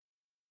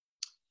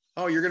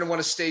Oh, you're going to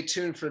want to stay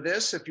tuned for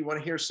this if you want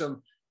to hear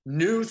some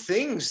new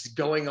things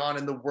going on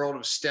in the world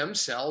of stem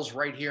cells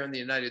right here in the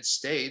United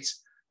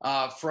States,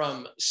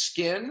 from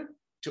skin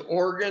to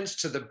organs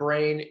to the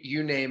brain,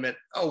 you name it.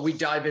 Oh, we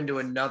dive into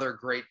another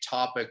great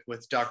topic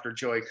with Dr.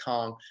 Joy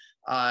Kong,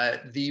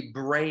 the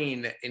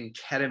brain and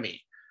ketamine,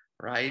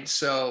 right?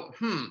 So,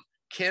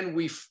 can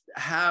we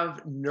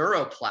have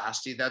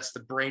neuroplasty? That's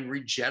the brain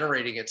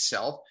regenerating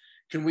itself.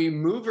 Can we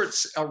move it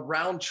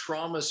around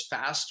traumas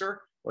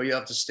faster? Well, you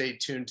have to stay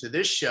tuned to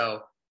this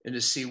show and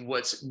to see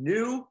what's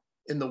new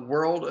in the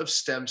world of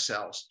stem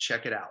cells.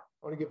 Check it out.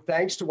 I want to give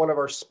thanks to one of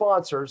our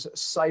sponsors,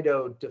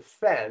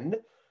 CytoDefend.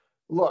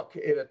 Look,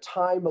 at a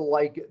time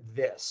like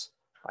this,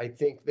 I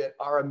think that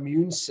our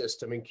immune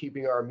system and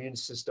keeping our immune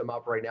system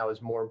up right now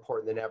is more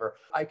important than ever.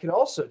 I can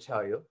also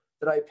tell you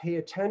that I pay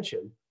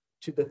attention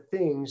to the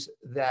things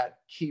that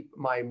keep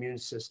my immune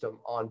system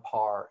on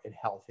par and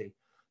healthy.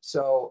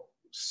 So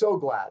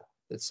glad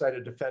that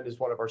CytoDefend is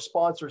one of our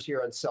sponsors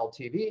here on Cell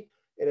TV.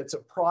 And it's a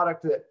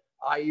product that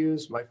I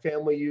use, my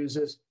family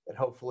uses, and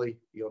hopefully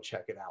you'll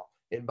check it out.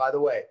 And by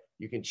the way,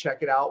 you can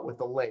check it out with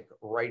the link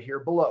right here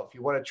below. If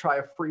you want to try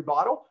a free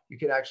bottle, you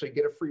can actually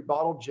get a free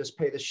bottle, just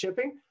pay the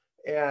shipping.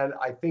 And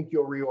I think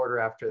you'll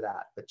reorder after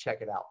that, but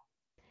check it out.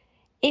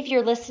 If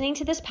you're listening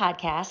to this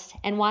podcast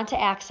and want to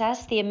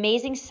access the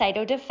amazing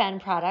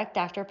CytoDefend product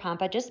Dr.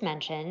 Pompa just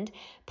mentioned,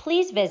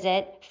 please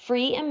visit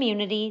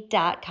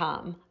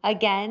freeimmunity.com.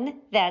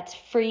 Again, that's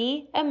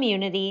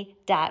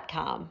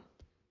freeimmunity.com.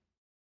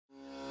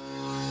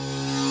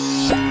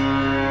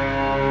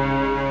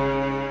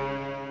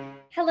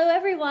 Hello,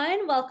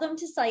 everyone. Welcome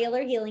to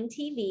Cellular Healing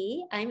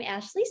TV. I'm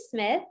Ashley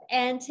Smith,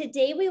 and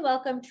today we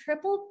welcome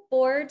triple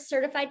board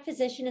certified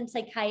physician in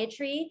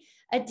psychiatry,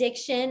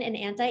 addiction, and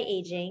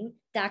anti-aging,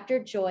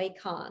 Dr. Joy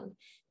Kong.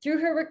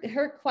 Through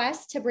her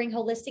quest to bring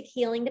holistic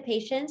healing to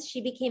patients,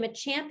 she became a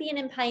champion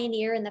and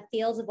pioneer in the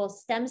fields of both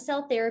stem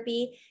cell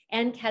therapy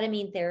and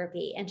ketamine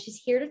therapy. And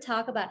she's here to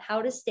talk about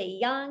how to stay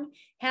young,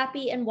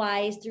 happy, and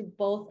wise through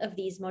both of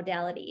these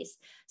modalities.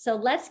 So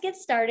let's get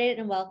started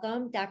and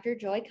welcome Dr.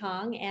 Joy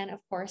Kong and, of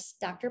course,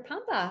 Dr.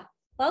 Pompa.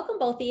 Welcome,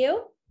 both of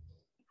you.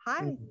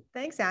 Hi,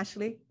 thanks,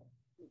 Ashley.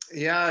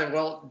 Yeah,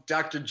 well,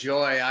 Dr.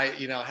 Joy, I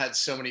had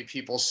so many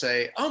people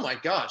say, "Oh my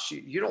gosh,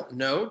 you don't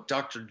know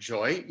Dr.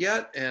 Joy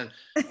yet?" And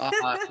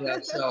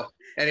so,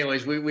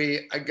 anyways,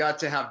 I got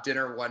to have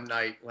dinner one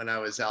night when I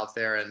was out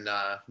there in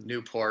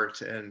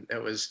Newport, and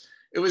it was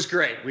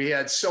great. We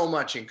had so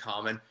much in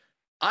common.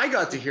 I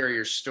got to hear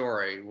your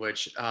story,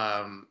 which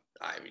I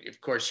mean, of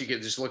course, you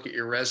could just look at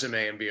your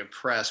resume and be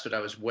impressed, but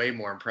I was way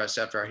more impressed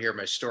after I hear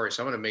my story.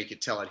 So I'm going to make you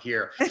tell it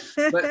here.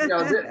 But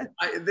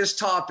this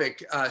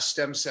topic,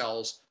 stem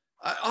cells.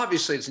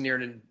 Obviously, it's near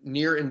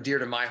and dear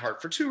to my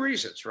heart for two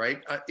reasons,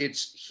 right?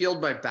 It's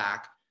healed my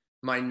back,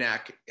 my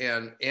neck,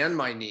 and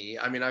my knee.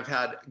 I mean, I've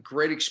had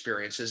great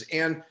experiences,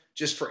 and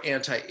just for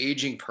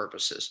anti-aging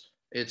purposes,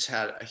 it's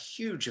had a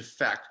huge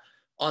effect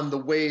on the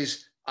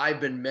ways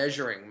I've been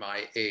measuring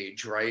my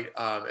age, right,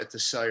 at the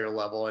cellular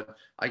level. And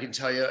I can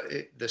tell you,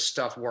 this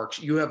stuff works.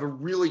 You have a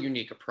really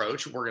unique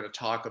approach. We're going to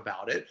talk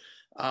about it,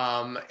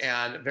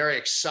 and very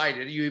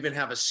excited. You even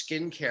have a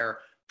skincare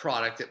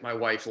product that my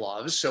wife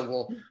loves.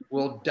 So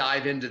we'll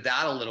dive into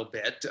that a little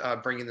bit,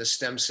 bringing the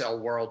stem cell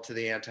world to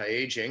the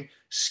anti-aging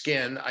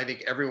skin. I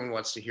think everyone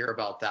wants to hear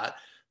about that,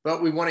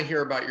 but we want to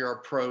hear about your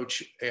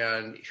approach.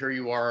 And here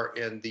you are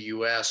in the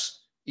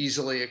US,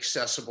 easily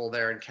accessible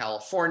there in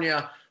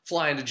California,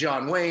 flying to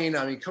John Wayne.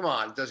 I mean, come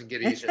on, it doesn't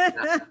get easier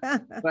than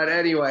that. But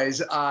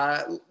anyways,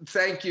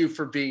 thank you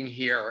for being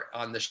here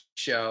on the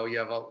show. You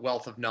have a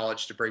wealth of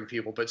knowledge to bring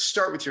people, but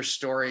start with your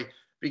story,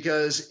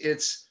 because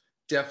it's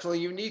definitely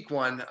a unique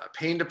one.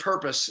 Pain to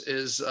purpose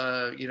is,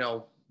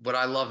 what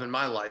I love in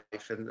my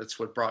life. And that's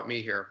what brought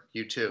me here.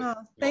 You too. Oh,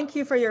 thank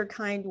you for your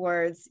kind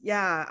words.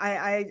 Yeah,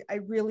 I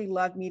really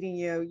love meeting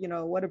you.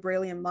 What a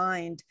brilliant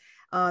mind.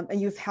 And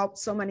you've helped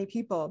so many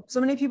people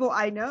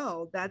I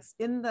know that's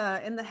in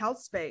the health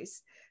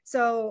space.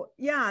 So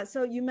yeah,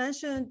 so you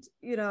mentioned,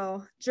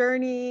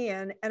 journey,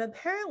 and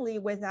apparently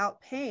without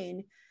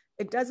pain,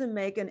 it doesn't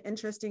make an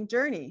interesting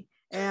journey.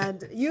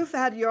 And you've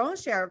had your own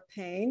share of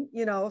pain.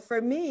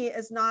 For me,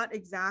 it's not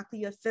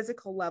exactly a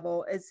physical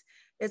level.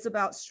 It's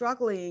about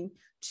struggling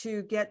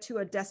to get to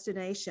a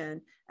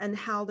destination and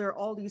how there are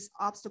all these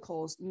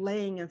obstacles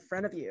laying in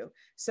front of you.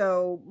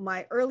 So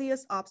my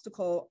earliest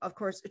obstacle, of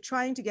course,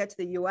 trying to get to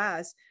the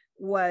US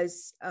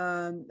was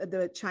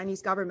the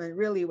Chinese government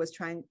really was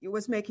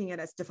making it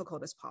as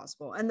difficult as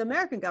possible. And the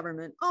American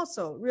government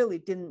also really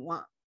didn't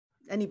want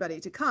anybody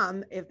to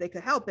come if they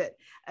could help it.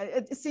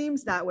 It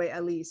seems that way,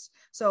 at least.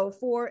 So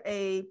for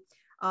a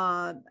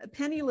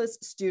penniless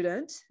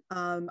student,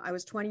 I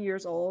was 20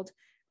 years old.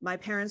 My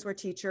parents were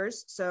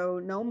teachers,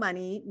 so no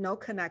money, no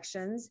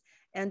connections,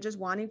 and just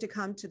wanting to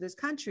come to this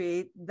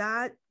country.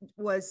 That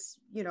was,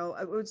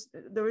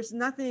 there was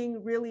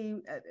nothing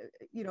really,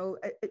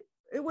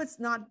 it was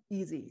not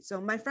easy. So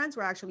my friends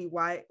were actually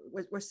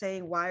were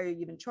saying, why are you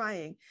even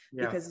trying?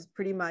 Yeah. Because it's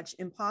pretty much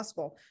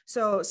impossible.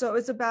 So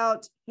it's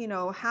about,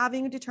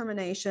 having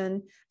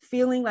determination,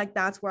 feeling like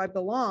that's where I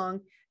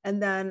belong.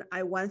 And then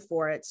I went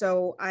for it.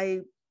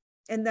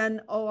 And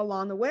then all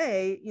along the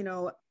way,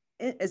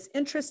 it's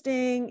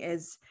interesting,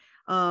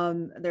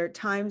 there are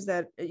times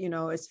that,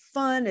 it's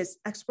fun, it's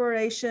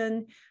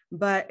exploration,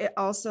 but it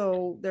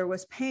also, there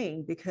was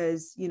pain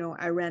because,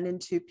 I ran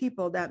into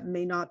people that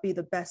may not be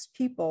the best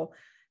people,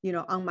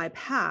 on my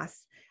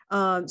path.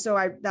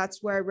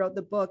 That's where I wrote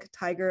the book,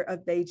 Tiger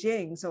of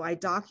Beijing. So I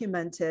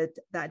documented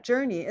that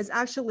journey. It's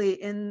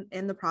actually in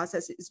the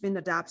process, it's been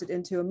adapted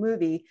into a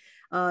movie.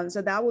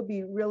 So that would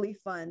be really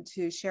fun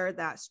to share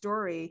that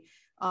story.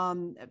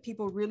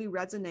 People really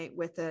resonate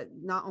with it.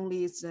 Not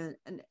only is it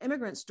an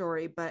immigrant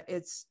story, but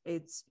it's a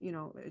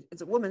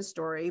woman's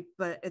story,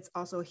 but it's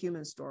also a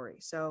human story.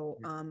 So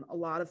a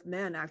lot of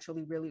men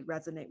actually really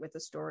resonate with the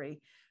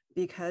story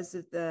because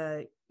of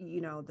the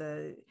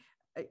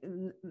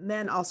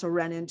men also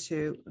ran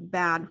into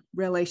bad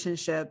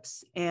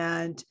relationships,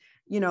 and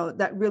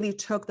that really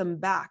took them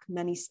back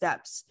many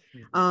steps.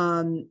 It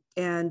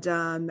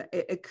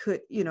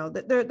could,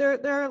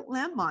 there are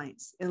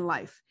landmines in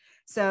life.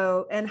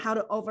 So, and how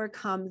to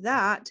overcome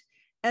that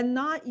and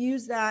not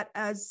use that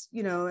as,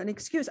 an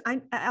excuse. I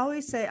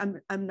always say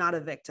I'm not a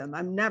victim.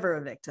 I'm never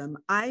a victim.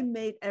 I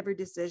made every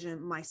decision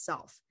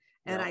myself.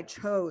 And I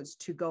chose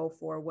to go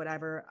for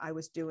whatever I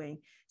was doing.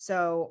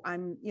 So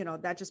I'm,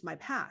 that's just my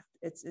path.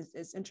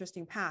 It's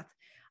interesting path.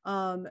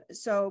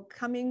 So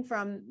coming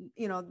from,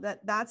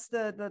 that's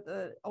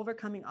the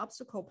overcoming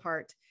obstacle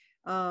part.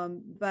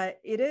 But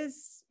it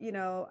is,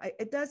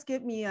 it does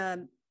give me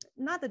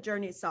not the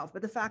journey itself,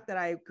 but the fact that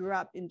I grew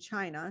up in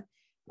China,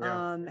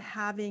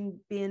 having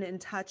been in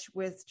touch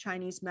with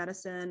Chinese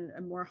medicine,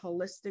 a more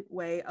holistic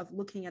way of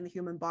looking at the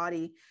human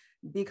body,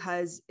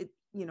 because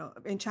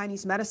in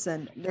Chinese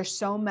medicine, there's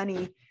so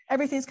many,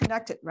 everything's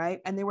connected,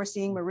 right? And they were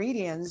seeing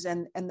meridians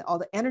and all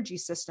the energy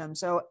systems.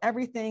 So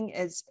everything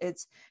has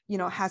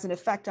an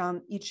effect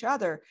on each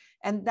other.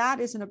 And that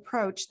is an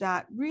approach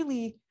that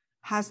really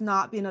has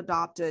not been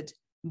adopted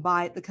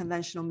by the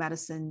conventional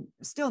medicine,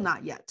 still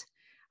not yet.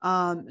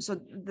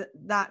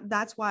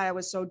 That's why I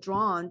was so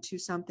drawn to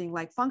something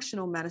like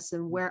functional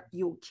medicine, where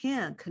you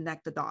can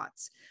connect the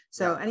dots.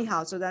 So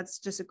anyhow, so that's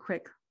just a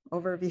quick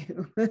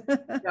overview.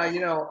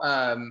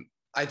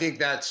 I think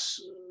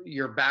that's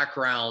your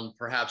background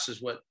perhaps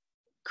is what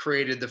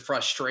created the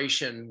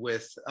frustration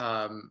with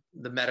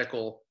the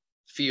medical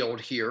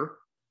field here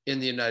in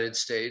the United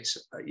States.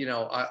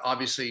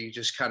 Obviously you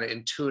just kind of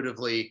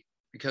intuitively,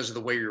 because of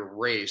the way you're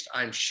raised,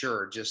 I'm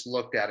sure just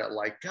looked at it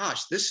like,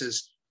 gosh, this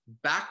is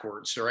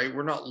backwards, right?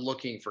 We're not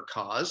looking for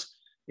cause,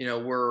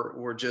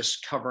 we're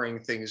just covering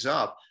things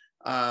up.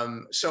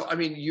 So, I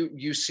mean, you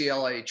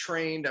UCLA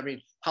trained, I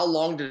mean, how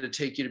long did it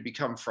take you to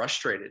become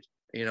frustrated,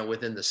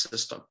 within the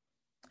system?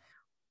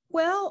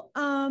 Well,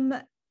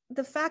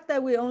 the fact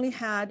that we only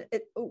had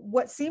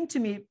what seemed to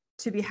me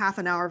to be half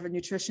an hour of a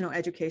nutritional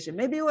education,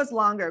 maybe it was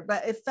longer,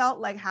 but it felt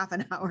like half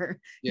an hour.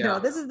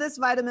 This is this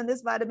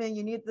vitamin,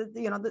 you need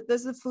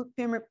this is the food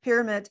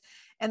pyramid.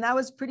 And that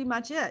was pretty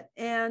much it.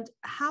 And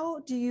how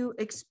do you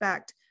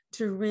expect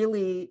to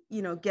really,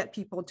 get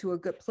people to a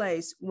good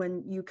place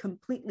when you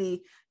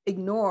completely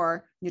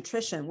ignore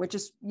nutrition, which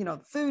is,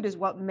 food is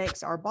what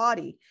makes our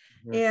body.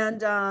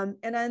 Mm-hmm.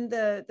 And then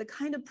the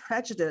kind of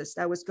prejudice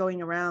that was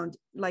going around,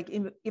 like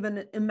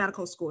even in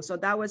medical school. So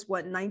that was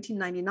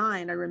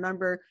 1999. I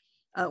remember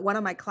one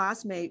of my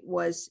classmates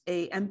was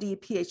a MD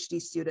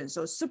PhD student,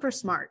 so super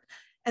smart.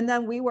 And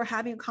then we were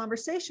having a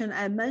conversation.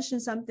 I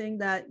mentioned something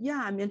that,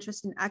 I'm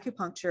interested in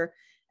acupuncture.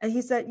 And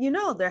he said,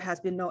 there has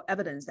been no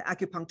evidence that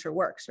acupuncture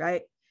works,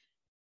 right?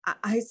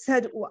 I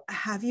said, well,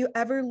 have you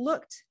ever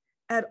looked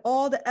at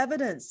all the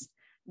evidence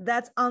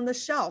that's on the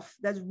shelf?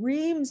 That's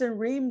reams and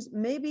reams.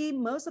 Maybe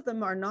most of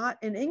them are not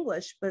in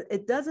English, but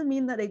it doesn't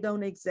mean that they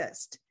don't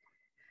exist.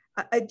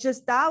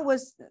 That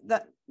was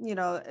that,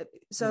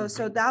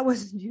 so that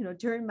was,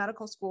 during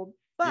medical school,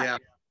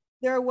 but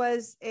there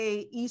was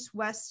a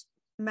East-West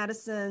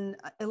medicine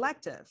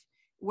elective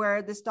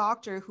where this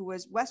doctor who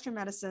was Western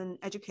medicine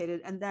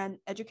educated and then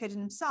educated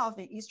himself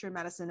in Eastern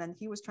medicine, and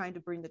he was trying to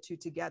bring the two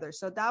together.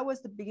 So that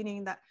was the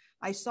beginning that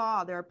I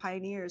saw there are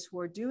pioneers who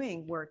are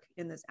doing work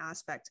in this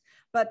aspect.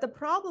 But the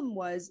problem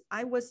was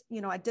I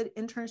did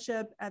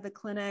internship at the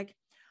clinic.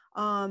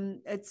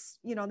 It's,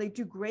 they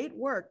do great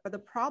work, but the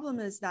problem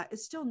is that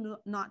it's still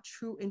not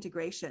true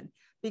integration,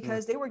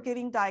 because they were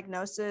giving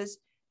diagnosis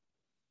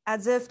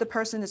as if the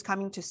person is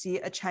coming to see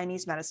a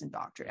Chinese medicine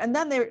doctor. And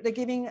then they're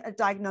giving a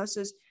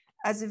diagnosis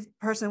as if the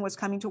person was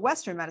coming to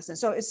Western medicine.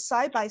 So it's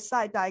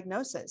side-by-side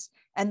diagnosis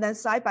and then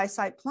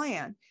side-by-side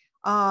plan.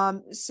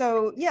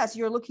 So yes,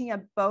 you're looking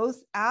at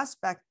both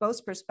aspects,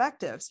 both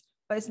perspectives,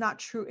 but it's not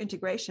true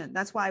integration.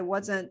 That's why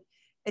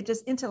it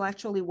just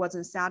intellectually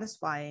wasn't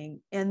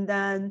satisfying. And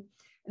then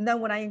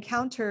when I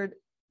encountered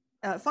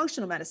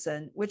functional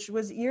medicine, which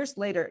was years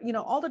later.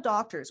 All the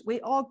doctors,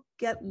 we all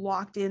get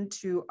locked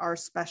into our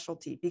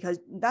specialty because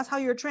that's how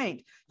you're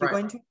trained. You're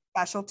going to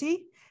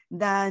specialty,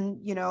 then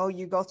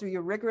you go through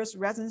your rigorous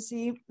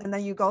residency, and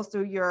then you go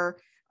through your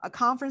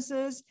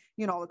conferences.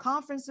 The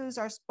conferences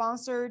are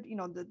sponsored.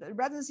 The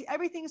residency,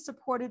 everything is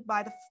supported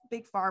by the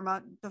big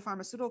pharma, the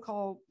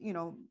pharmaceutical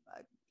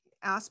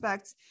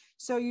aspects.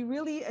 So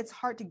it's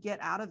hard to get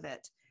out of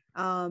it.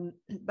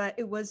 But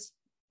it was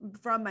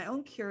from my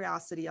own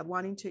curiosity of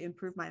wanting to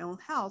improve my own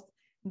health.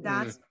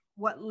 That's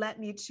what led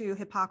me to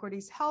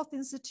Hippocrates Health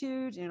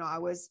Institute. I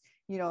was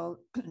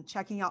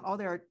checking out all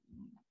their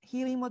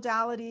healing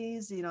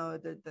modalities,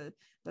 the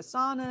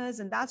saunas.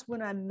 And that's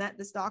when I met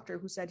this doctor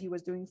who said he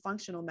was doing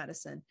functional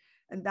medicine.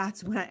 And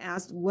that's when I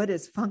asked, what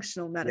is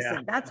functional medicine?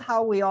 Yeah. That's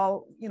how we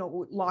all,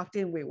 locked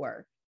in we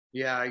were.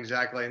 Yeah,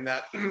 exactly. And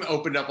that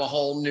opened up a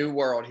whole new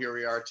world. Here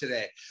we are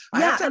today.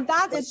 And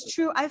that is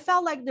true. I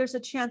felt like there's a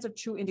chance of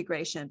true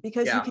integration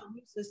because you can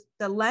use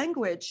the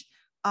language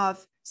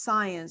of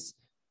science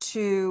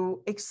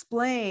to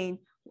explain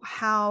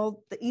how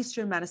the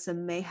Eastern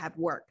medicine may have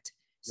worked.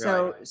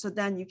 So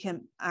then you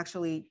can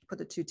actually put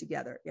the two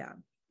together. Yeah.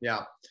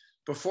 Yeah.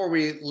 Before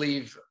we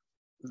leave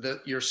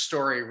your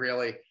story,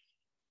 really,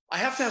 I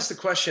have to ask the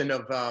question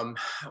of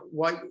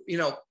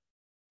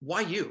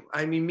why you?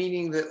 I mean,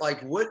 meaning that, like,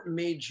 what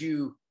made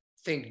you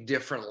think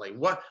differently?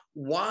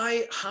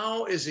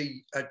 How as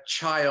a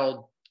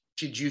child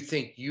did you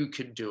think you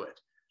could do it?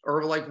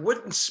 Or like,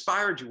 what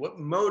inspired you? What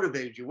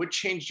motivated you? What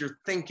changed your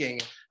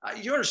thinking?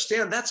 You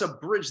understand that's a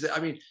bridge that,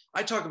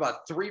 I talk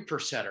about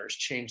 3%ers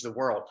change the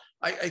world.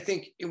 I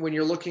think when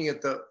you're looking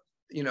at the,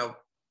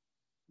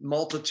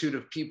 multitude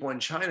of people in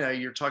China,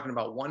 you're talking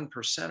about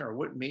 1%er.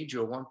 What made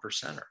you a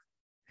 1%er?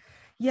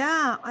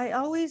 Yeah, I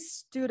always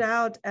stood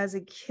out as a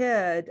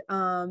kid,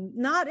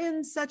 not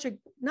in such a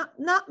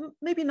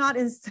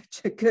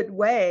good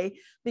way,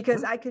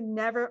 because I could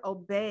never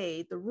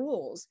obey the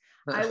rules.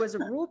 I was a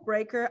rule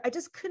breaker. I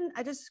just couldn't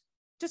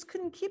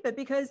keep it,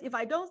 because if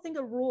I don't think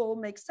a rule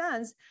makes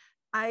sense,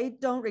 I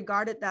don't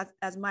regard it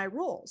as my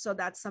rule. So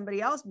that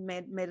somebody else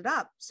made it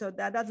up. So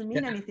that doesn't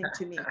mean anything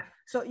to me.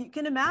 So you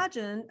can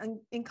imagine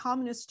in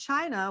communist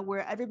China,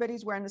 where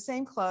everybody's wearing the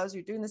same clothes,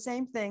 you're doing the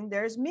same thing.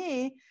 There's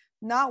me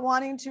not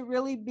wanting to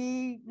really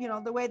be,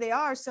 the way they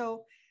are.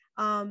 So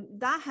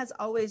that has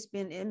always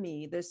been in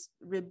me, this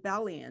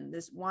rebellion,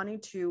 this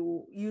wanting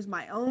to use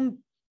my own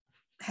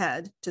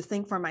head to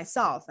think for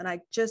myself. And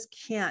I just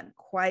can't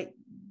quite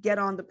get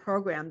on the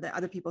program that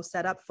other people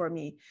set up for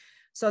me.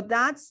 So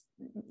that's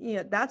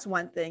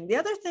one thing. The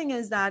other thing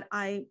is that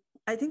I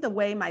think the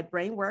way my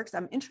brain works,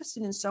 I'm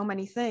interested in so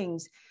many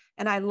things,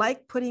 and I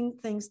like putting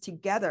things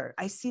together.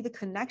 I see the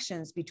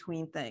connections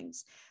between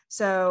things.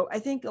 So I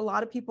think a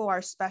lot of people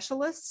are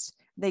specialists.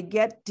 They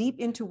get deep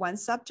into one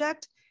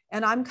subject,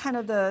 and I'm kind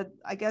of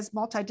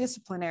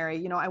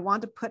multidisciplinary. I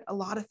want to put a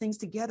lot of things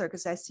together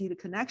because I see the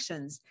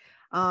connections.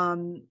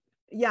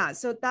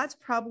 So that's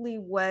probably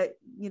what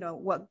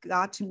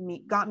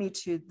got me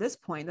to this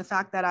point. The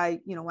fact that I,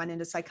 went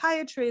into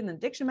psychiatry and then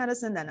addiction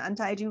medicine, then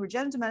anti-aging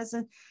regenerative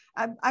medicine.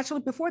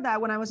 Actually, before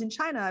that, when I was in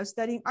China, I was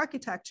studying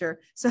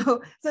architecture.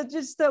 So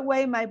just the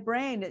way my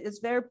brain is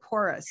very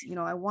porous.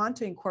 I want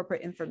to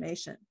incorporate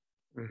information.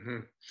 Mm-hmm.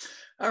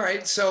 All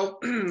right. So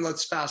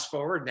let's fast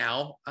forward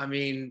now.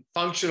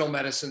 Functional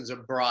medicine is a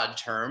broad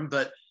term,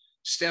 but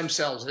stem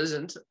cells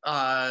isn't.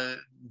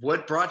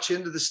 What brought you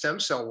into the stem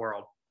cell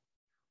world?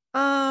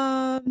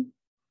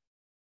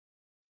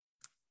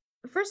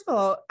 First of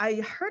all, I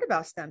heard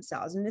about stem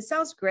cells, and it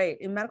sounds great.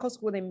 In medical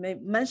school, they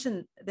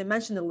mentioned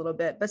a little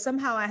bit, but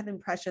somehow I had the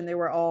impression they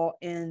were all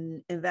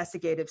in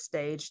investigative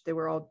stage. They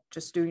were all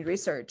just doing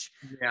research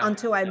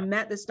until I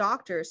met this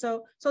doctor.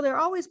 So they're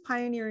always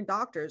pioneering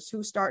doctors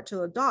who start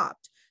to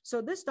adopt.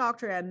 So this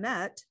doctor I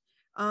met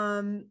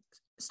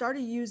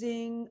started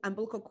using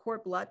umbilical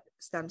cord blood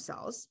stem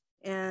cells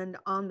and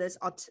on this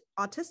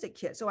autistic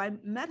kid. So I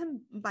met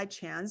him by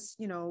chance,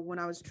 when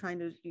I was trying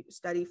to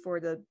study for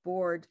the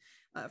board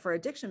for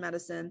addiction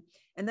medicine.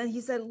 And then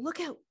he said, look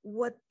at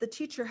what the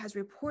teacher has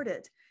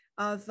reported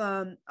of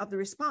the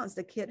response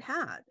the kid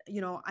had.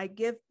 I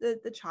give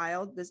the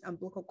child this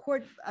umbilical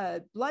cord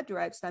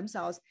blood-derived stem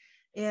cells,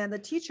 and the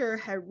teacher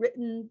had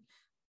written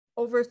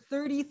over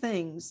 30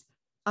 things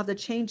of the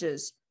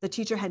changes the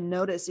teacher had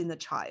noticed in the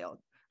child,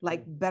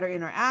 like better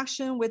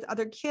interaction with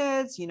other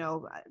kids,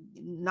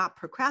 not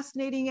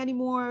procrastinating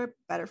anymore,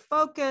 better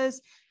focus,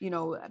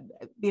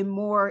 being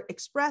more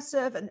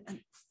expressive, and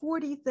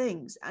 40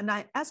 things. And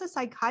as a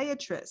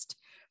psychiatrist,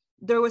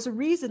 there was a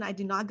reason I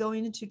did not go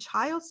into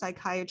child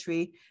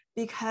psychiatry,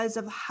 because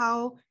of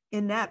how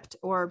inept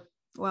of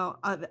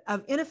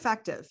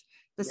ineffective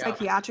the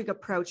psychiatric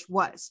approach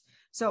was.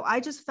 So I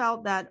just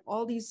felt that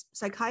all these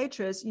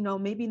psychiatrists,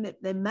 maybe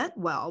they meant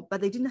well,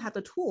 but they didn't have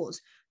the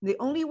tools. The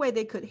only way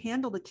they could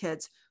handle the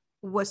kids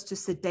was to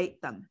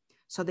sedate them.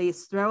 So they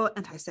throw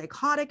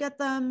antipsychotic at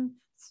them,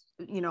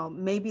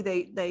 maybe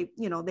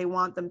they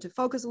want them to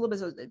focus a little bit,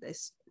 so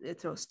they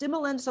throw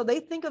stimulant. So they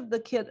think of the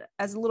kid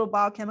as a little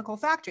biochemical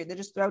factory. They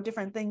just throw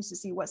different things to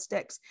see what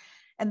sticks.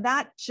 And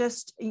that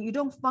just, you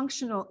don't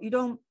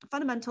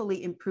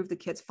fundamentally improve the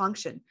kid's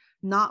function,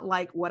 not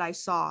like what I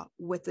saw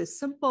with the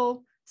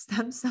simple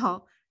stem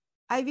cell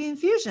IV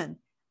infusion.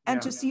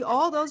 And to see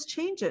all those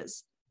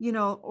changes,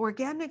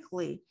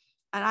 organically.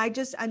 And I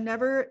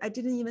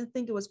didn't even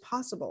think it was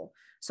possible.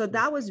 So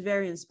that was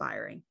very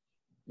inspiring.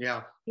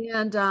 Yeah.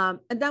 And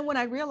then when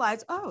I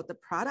realized, the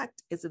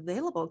product is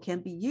available, can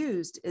be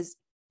used as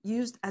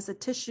a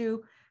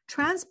tissue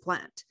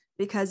transplant,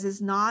 because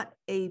it's not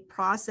a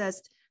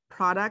processed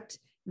product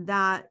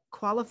that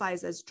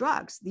qualifies as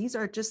drugs. These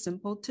are just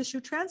simple tissue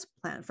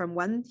transplant from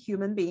one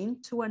human being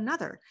to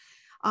another.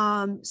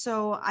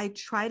 So I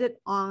tried it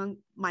on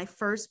my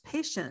first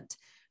patient,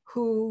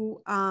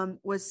 who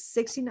was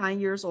 69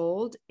 years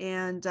old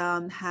and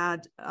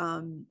had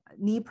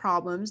knee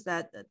problems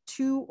that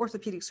 2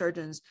 orthopedic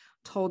surgeons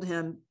told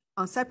him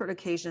on separate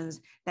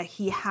occasions that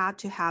he had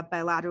to have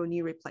bilateral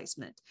knee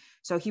replacement.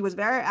 So he was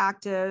very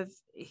active.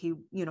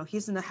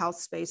 He's in the health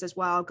space as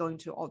well, going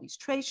to all these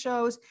trade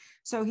shows.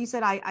 So he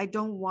said, I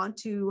don't want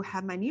to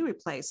have my knee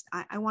replaced.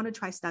 I want to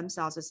try stem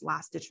cells as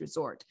last ditch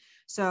resort.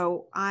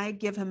 So I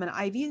give him an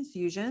IV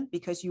infusion,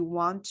 because you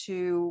want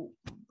to,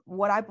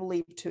 what I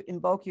believe, to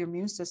invoke your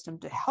immune system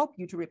to help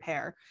you to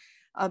repair.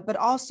 But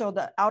also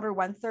the outer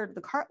 1/3 of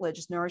the cartilage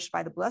is nourished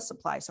by the blood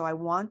supply. So I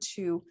want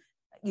to,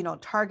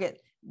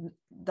 target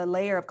the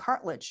layer of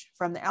cartilage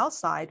from the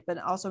outside, but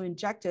also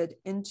injected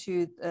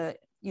into the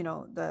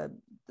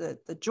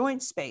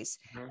joint space.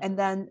 Mm-hmm. And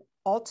then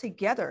all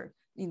together,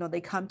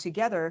 they come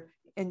together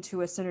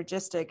into a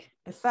synergistic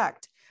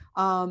effect.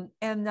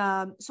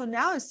 So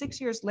now,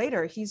 6 years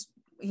later, he's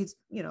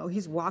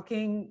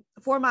walking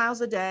 4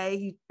 miles a day.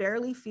 He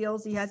barely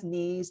feels he has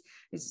knees.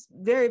 He's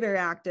very, very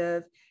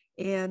active.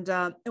 And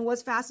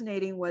what's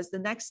fascinating was the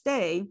next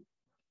day,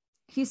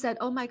 he said,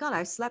 "Oh my God,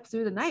 I slept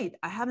through the night.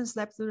 I haven't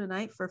slept through the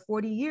night for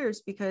 40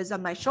 years because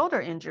of my shoulder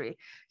injury."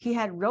 He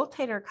had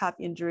rotator cuff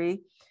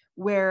injury,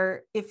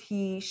 where if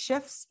he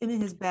shifts in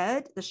his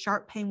bed, the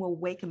sharp pain will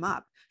wake him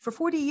up for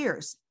 40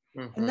 years.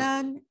 Mm-hmm. And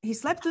then he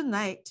slept through the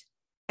night,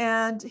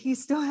 and he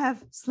still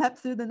have slept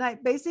through the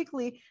night.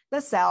 Basically, the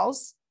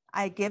cells,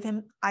 I give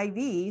him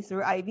IV,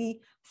 through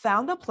IV,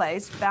 found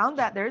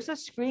that there's a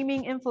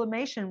screaming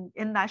inflammation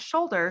in that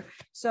shoulder.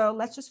 So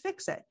let's just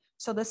fix it.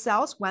 So the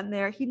cells went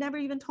there. He never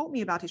even told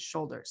me about his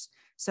shoulders.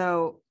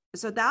 So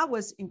that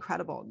was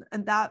incredible.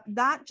 And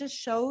that just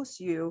shows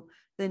you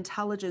the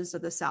intelligence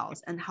of the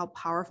cells and how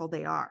powerful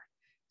they are.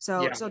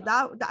 So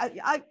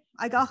that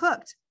I got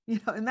hooked.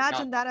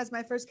 Imagine that as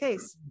my first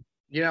case.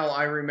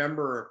 I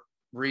remember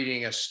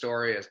reading a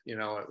story, it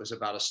was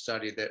about a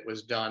study that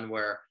was done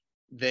where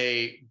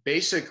they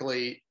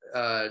basically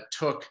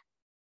took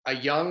a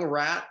young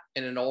rat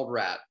and an old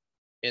rat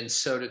and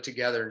sewed it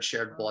together and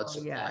shared blood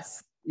supply.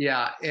 Yes.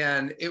 Yeah.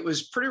 And it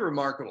was pretty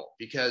remarkable,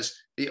 because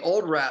the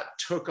old rat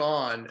took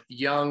on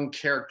young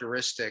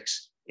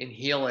characteristics in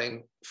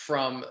healing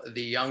from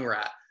the young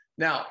rat.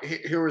 Now,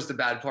 here was the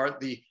bad part.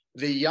 The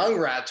young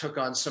rat took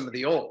on some of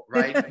the old,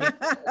 right?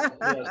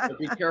 So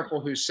be careful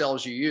whose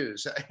cells you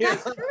use.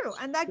 That's true.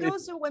 And that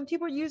goes to when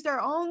people use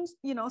their own,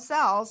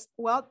 cells.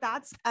 Well,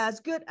 that's as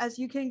good as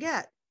you can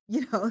get,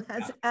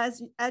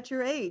 as at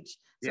your age.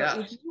 So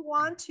if you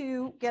want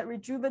to get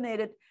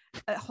rejuvenated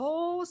a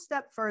whole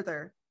step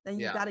further, then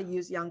you got to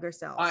use younger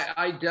cells.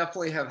 I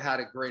definitely have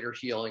had a greater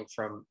healing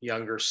from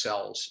younger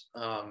cells,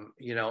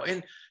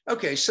 and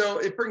okay, so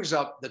it brings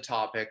up the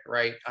topic,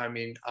 right? I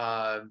mean,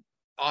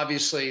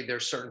 obviously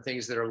there's certain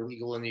things that are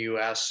legal in the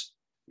US.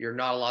 You're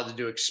not allowed to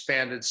do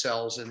expanded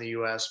cells in the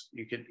US.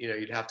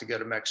 You'd have to go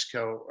to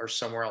Mexico or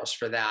somewhere else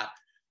for that.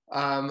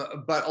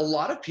 But a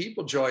lot of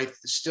people, Joy,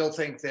 still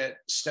think that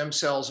stem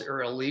cells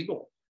are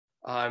illegal.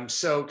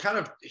 So kind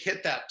of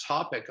hit that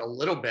topic a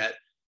little bit,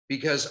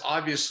 because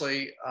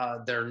obviously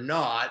they're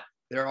not.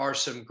 There are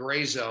some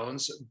gray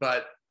zones,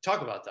 but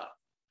talk about that.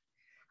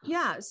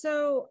 Yeah,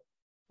 so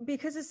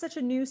because it's such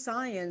a new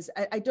science,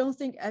 I don't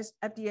think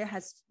FDA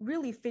has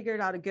really figured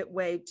out a good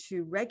way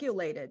to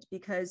regulate it,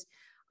 because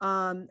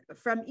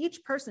from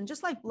each person,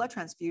 just like blood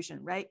transfusion,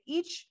 right?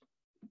 Each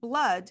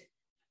blood,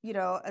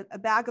 a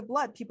bag of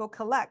blood people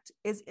collect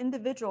is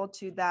individual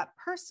to that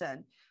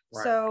person.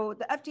 Right. So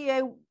the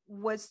FDA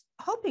was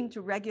hoping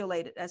to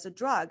regulate it as a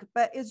drug,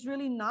 but it's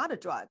really not a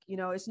drug.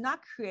 It's not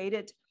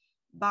created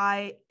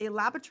by a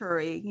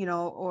laboratory,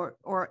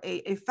 or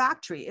a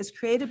factory. It's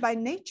created by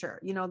nature.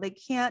 They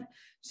can't,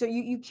 so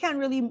you can't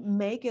really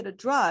make it a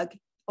drug,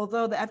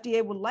 although the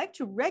FDA would like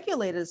to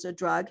regulate it as a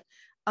drug.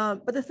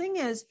 But the thing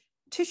is,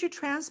 tissue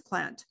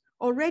transplant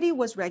already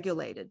was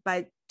regulated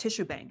by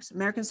tissue banks,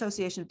 American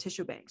Association of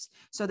Tissue Banks.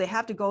 So they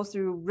have to go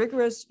through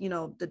rigorous,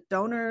 the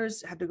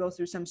donors have to go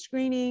through some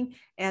screening,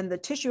 and the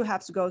tissue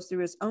has to go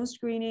through its own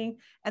screening.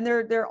 And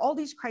there are all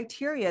these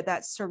criteria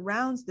that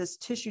surrounds this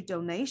tissue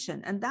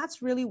donation. And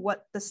that's really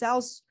what the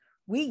cells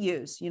we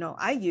use,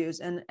 I use,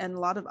 and a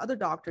lot of other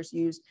doctors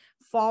use,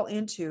 fall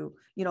into,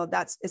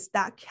 it's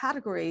that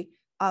category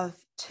of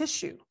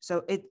tissue.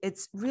 So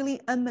it's really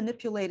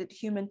unmanipulated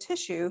human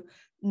tissue,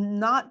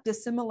 not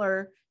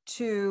dissimilar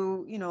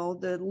to,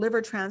 the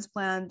liver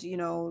transplant,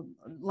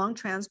 lung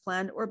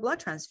transplant, or blood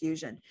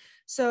transfusion.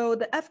 So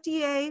the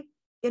FDA,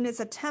 in its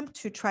attempt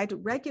to try to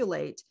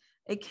regulate,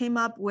 it came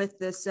up with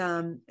this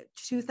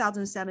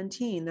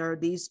 2017, there are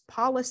these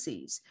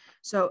policies.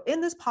 So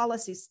in this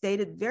policy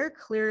stated very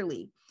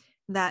clearly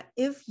that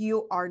if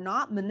you are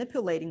not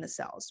manipulating the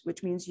cells,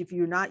 which means if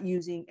you're not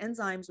using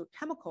enzymes or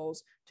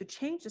chemicals to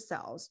change the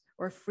cells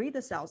or free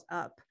the cells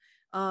up,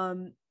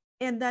 and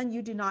then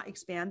you do not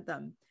expand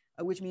them,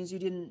 which means you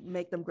didn't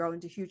make them grow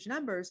into huge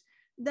numbers,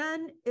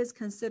 then is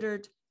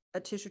considered a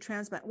tissue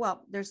transplant.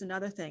 Well, there's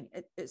another thing.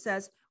 It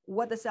says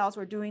what the cells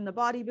were doing in the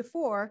body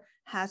before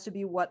has to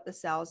be what the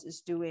cells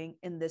is doing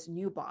in this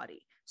new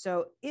body.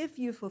 So if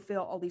you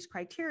fulfill all these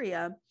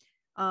criteria,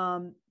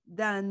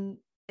 then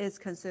it's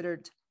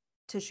considered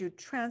tissue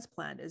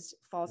transplant.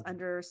 Falls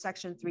under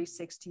section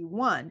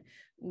 361,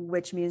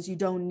 which means you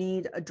don't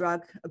need a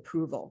drug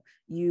approval.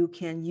 You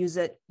can use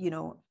it,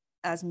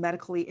 as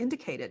medically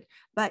indicated.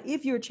 But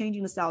if you're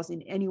changing the cells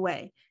in any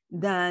way,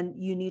 then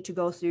you need to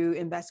go through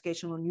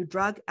investigational new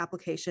drug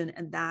application.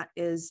 And that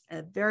is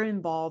a very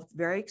involved,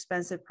 very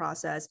expensive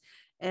process.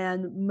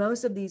 And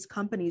most of these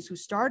companies who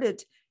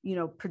started,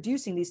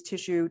 producing these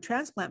tissue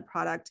transplant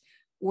products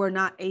were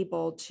not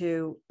able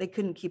to, they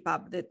couldn't keep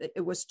up.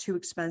 It was too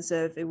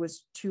expensive. It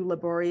was too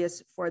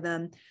laborious for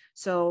them.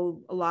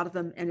 So a lot of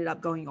them ended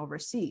up going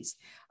overseas.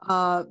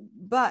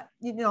 But,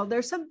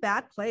 there's some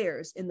bad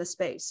players in the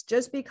space.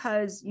 Just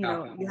because,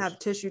 you have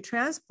tissue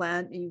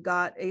transplant and you've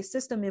got a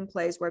system in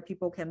place where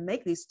people can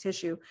make these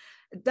tissue,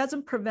 it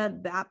doesn't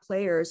prevent bad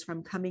players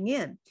from coming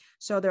in.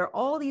 So there are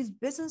all these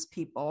business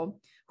people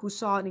who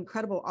saw an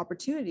incredible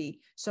opportunity.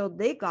 So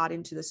they got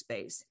into the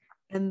space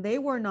and they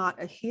were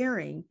not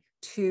adhering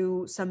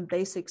to some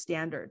basic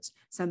standards,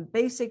 some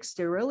basic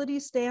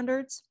sterility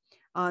standards.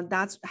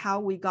 That's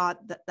how we got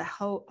the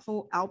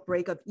whole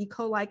outbreak of E.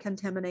 coli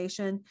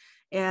contamination.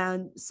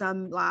 And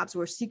some labs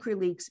were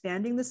secretly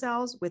expanding the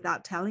cells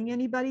without telling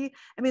anybody.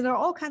 I mean, there are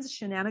all kinds of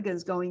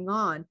shenanigans going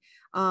on.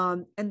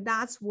 And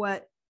that's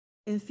what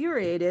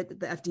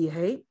infuriated the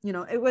FDA.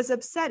 It was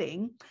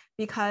upsetting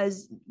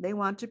because they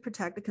want to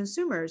protect the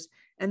consumers.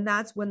 And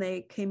that's when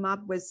they came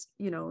up with,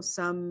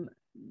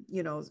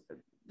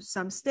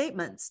 some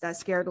statements that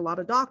scared a lot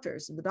of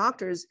doctors. And the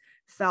doctors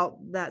felt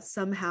that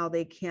somehow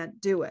they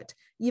can't do it,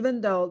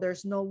 even though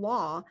there's no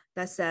law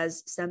that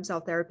says stem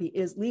cell therapy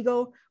is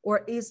legal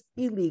or is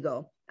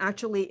illegal.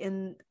 Actually,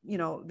 in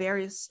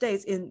various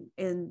states,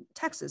 in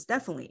Texas,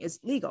 definitely is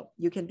legal.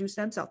 You can do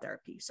stem cell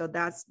therapy, so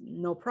that's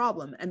no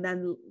problem. And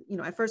then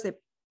at first they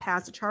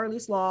passed the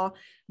Charlie's Law,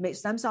 made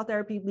stem cell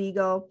therapy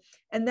legal,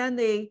 and then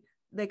they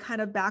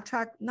kind of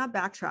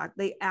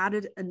they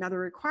added another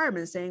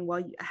requirement saying, well,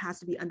 it has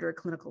to be under a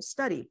clinical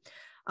study.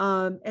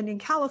 And in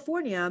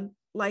California,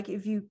 like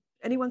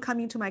anyone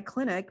coming to my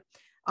clinic,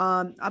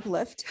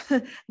 Uplift,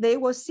 they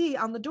will see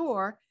on the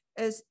door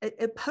is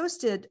it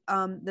posted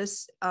the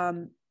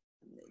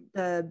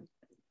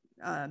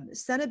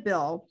Senate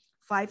Bill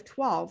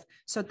 512.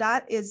 So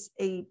that is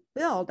a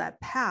bill that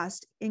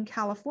passed in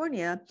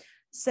California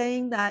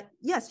saying that,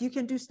 yes, you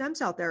can do stem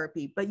cell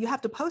therapy, but you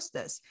have to post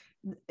this.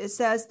 It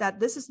says that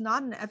this is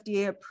not an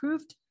FDA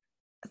approved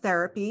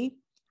therapy.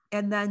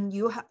 And then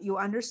you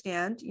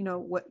understand,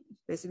 what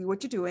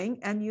you're doing,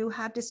 and you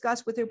have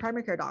discussed with your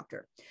primary care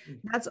doctor.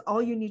 Mm-hmm. That's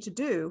all you need to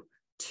do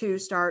to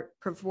start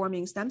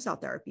performing stem cell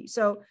therapy.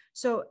 So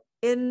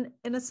in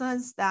a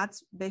sense,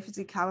 that's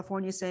basically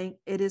California saying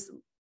it is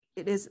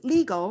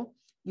legal.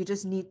 You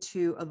just need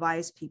to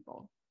advise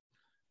people.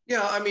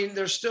 Yeah, I mean,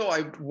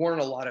 I warn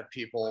a lot of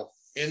people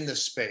in the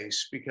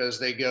space because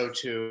they go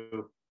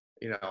to,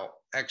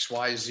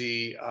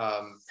 XYZ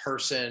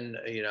person,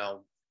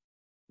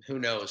 who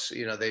knows,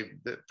 they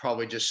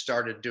probably just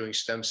started doing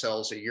stem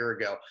cells a year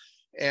ago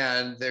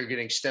and they're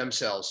getting stem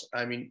cells.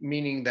 I mean,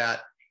 meaning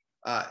that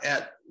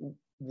at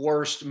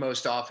worst,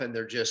 most often,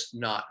 they're just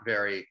not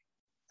very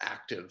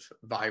active,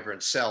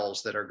 vibrant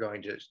cells that are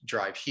going to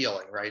drive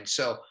healing, right?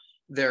 So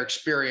their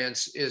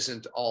experience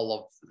isn't all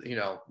of,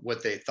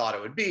 what they thought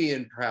it would be,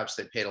 and perhaps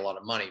they paid a lot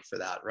of money for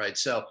that, right?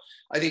 So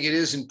I think it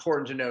is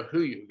important to know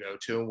who you go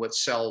to and what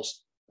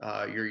cells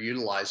you're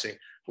utilizing,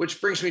 which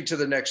brings me to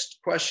the next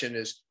question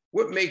is,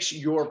 what makes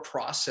your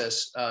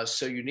process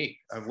so unique?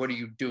 What are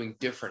you doing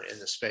different in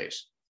the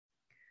space?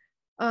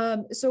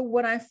 So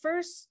when I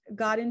first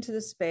got into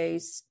the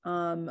space,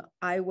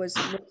 I was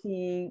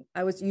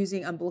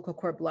using umbilical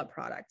cord blood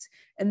products.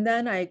 And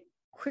then I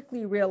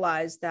quickly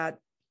realized that,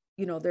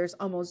 there's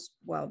at most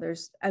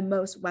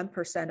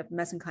 1% of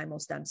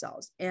mesenchymal stem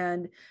cells.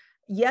 And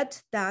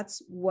yet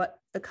that's what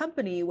the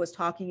company was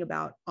talking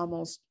about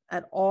almost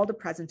at all the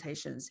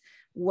presentations.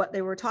 What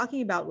they were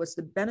talking about was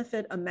the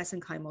benefit of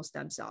mesenchymal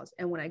stem cells.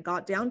 And when I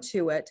got down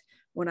to it,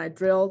 when I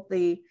drilled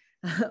the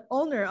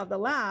owner of the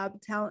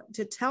lab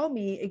to tell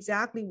me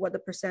exactly what the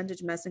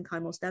percentage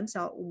mesenchymal stem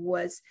cell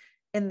was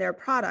in their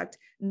product.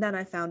 And then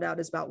I found out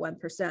it's about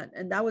 1%.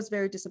 And that was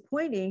very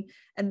disappointing.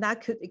 And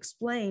that could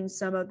explain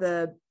some of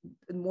the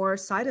more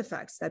side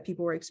effects that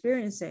people were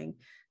experiencing,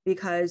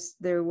 because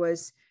there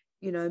was,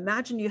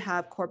 imagine you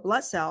have cord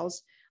blood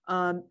cells,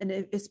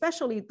 and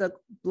especially the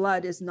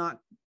blood is not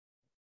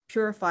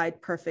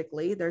purified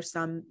perfectly. There's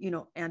some,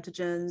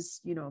 antigens,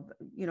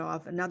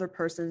 of another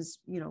person's,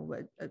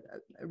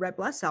 red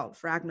blood cell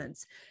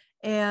fragments.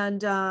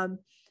 And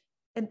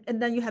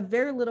then you have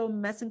very little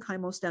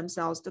mesenchymal stem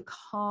cells to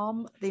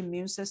calm the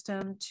immune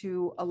system,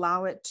 to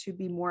allow it to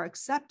be more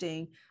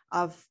accepting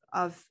of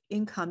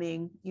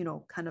incoming,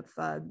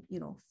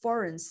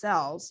 foreign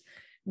cells.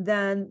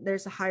 Then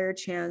there's a higher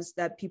chance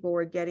that people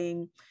were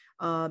getting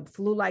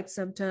flu-like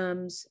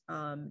symptoms,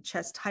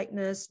 chest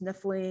tightness,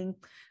 sniffling,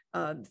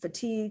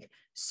 fatigue.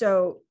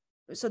 So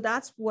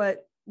that's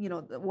what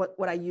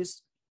I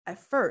used at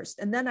first.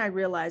 And then I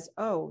realized,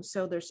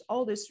 so there's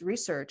all this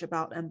research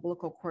about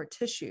umbilical cord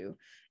tissue,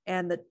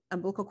 and the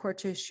umbilical cord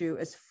tissue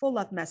is full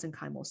of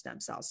mesenchymal stem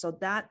cells. So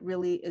that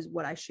really is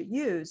what I should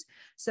use.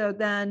 So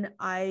then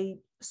I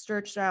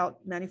searched out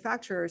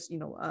manufacturers,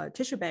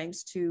 tissue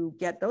banks to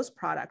get those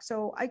products.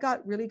 So I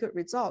got really good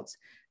results.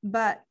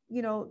 But,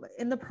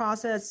 in the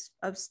process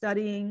of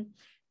studying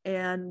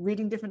and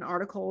reading different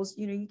articles,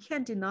 you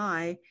can't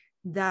deny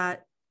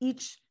that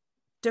each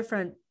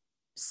different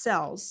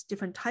cells,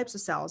 different types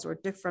of cells, or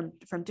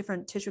from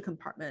different tissue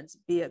compartments,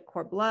 be it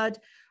cord blood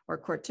or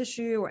cord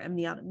tissue or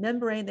amniotic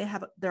membrane, they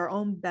have their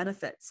own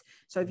benefits.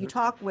 So if you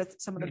talk with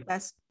some of the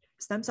best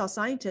stem cell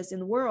scientists in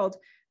the world,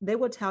 they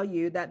will tell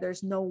you that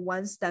there's no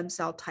one stem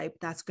cell type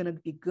that's going to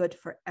be good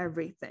for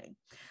everything.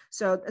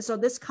 So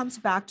this comes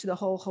back to the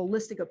whole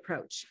holistic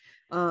approach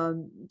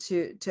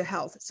to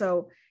health.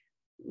 So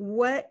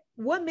what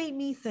made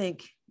me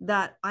think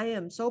that I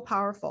am so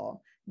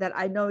powerful that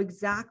I know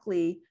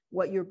exactly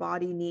what your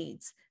body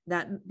needs,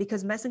 that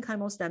because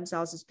mesenchymal stem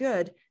cells is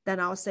good, then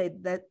I'll say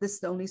that this is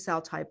the only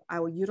cell type I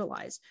will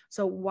utilize.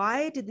 So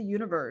why did the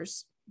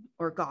universe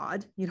or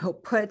God,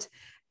 put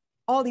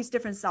all these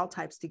different cell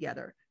types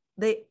together?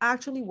 They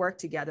actually work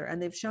together, and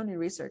they've shown in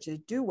research they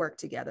do work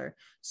together.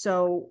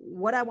 So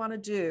what I want to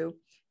do,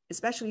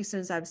 especially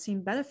since I've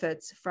seen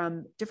benefits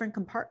from different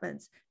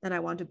compartments, then I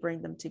want to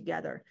bring them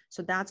together.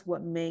 So that's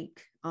what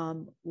make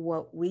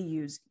what we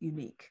use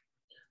unique.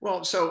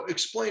 Well, so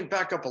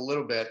back up a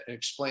little bit and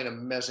explain a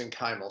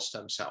mesenchymal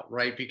stem cell,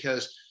 right?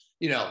 Because,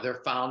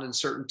 they're found in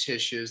certain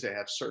tissues, they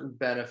have certain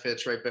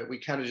benefits, right? But we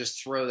kind of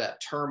just throw that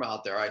term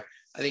out there. I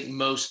think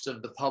most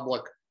of the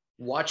public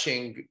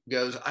watching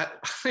goes, I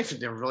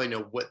don't really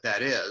know what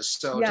that is.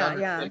 So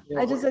yeah.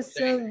 I just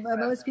assume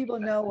most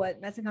people know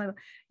what mesenchymal.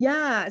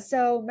 Yeah.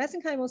 So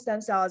mesenchymal stem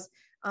cells,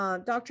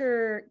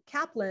 Dr.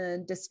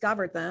 Kaplan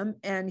discovered them,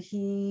 and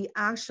he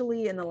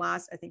actually, in the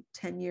last, I think,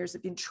 10 years,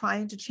 have been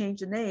trying to change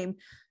the name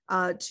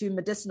to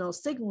medicinal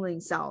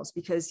signaling cells,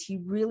 because he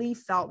really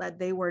felt that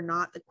they were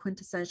not the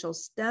quintessential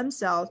stem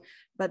cells,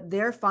 but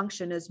their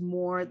function is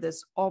more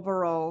this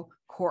overall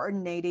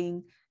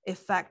coordinating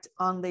effect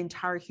on the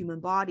entire human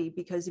body.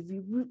 Because if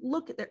you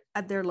look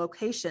at their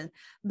location,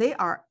 they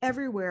are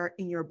everywhere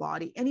in your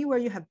body. Anywhere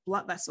you have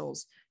blood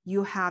vessels,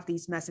 you have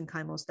these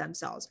mesenchymal stem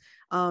cells.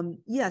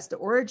 Yes, the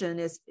origin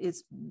is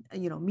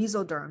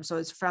mesoderm, so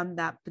it's from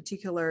that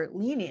particular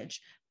lineage.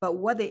 But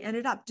what they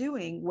ended up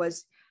doing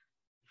was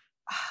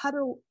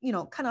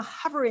kind of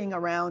hovering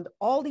around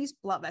all these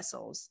blood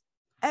vessels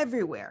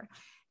everywhere,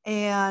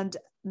 and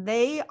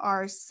they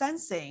are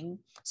sensing.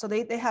 So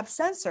they have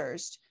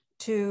sensors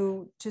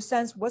to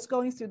sense what's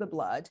going through the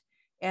blood,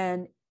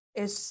 and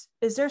is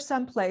there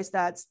some place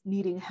that's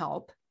needing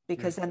help,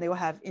 because then they will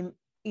have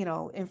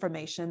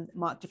information,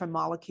 different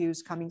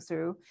molecules coming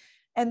through.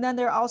 And then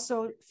they're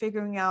also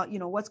figuring out,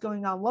 what's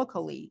going on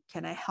locally.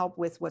 Can I help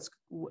with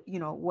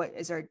what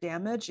is there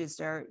damage? Is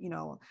there,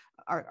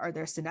 are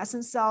there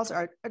senescent cells?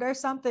 Are there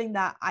something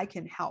that I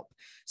can help?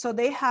 So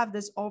they have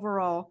this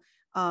overall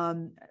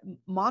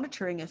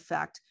monitoring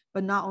effect,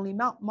 but not only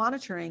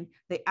monitoring,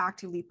 they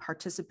actively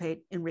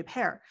participate in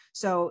repair.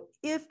 So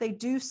if they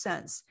do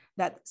sense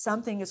that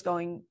something is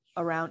going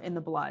around in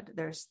the blood,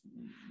 there's,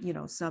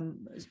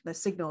 some the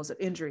signals of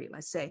injury,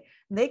 let's say,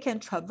 they can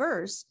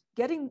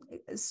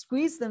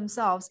squeeze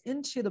themselves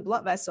into the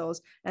blood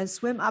vessels and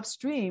swim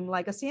upstream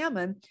like a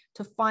salmon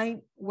to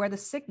find where the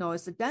signal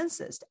is the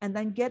densest, and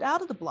then get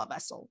out of the blood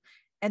vessel.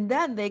 And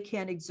then they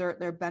can exert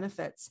their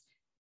benefits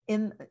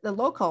in the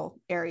local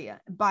area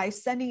by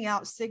sending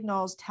out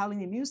signals, telling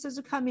the immune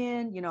system to come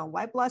in,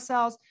 white blood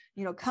cells,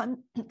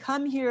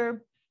 come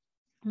here,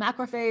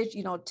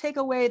 macrophage, take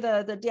away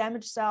the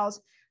damaged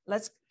cells,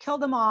 let's kill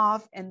them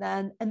off. And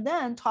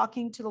then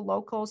talking to the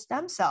local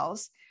stem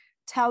cells,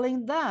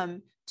 telling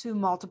them to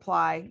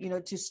multiply,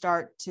 to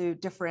start to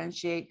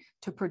differentiate,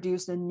 to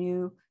produce a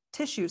new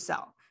tissue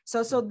cell.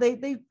 So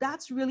they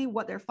that's really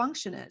what their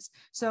function is.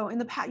 So in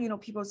the past,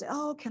 people say,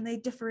 oh, can they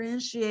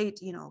differentiate?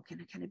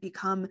 Can it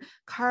become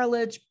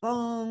cartilage,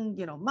 bone,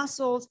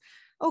 muscles?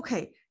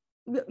 Okay,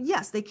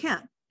 Yes, they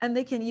can. And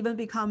they can even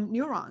become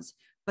neurons.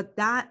 But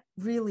that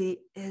really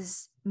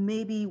is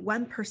maybe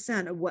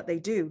 1% of what they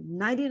do.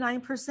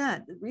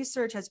 99%,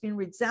 research has been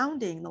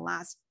resounding in the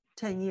last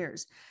 10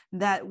 years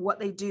that what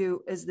they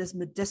do is this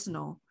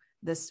medicinal,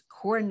 this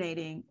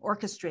coordinating,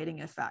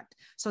 orchestrating effect.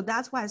 So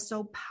that's why it's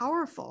so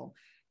powerful.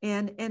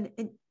 And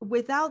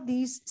without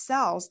these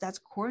cells that's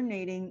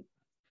coordinating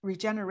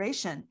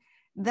regeneration,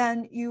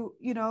 then you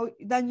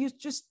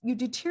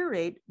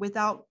deteriorate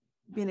without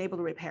being able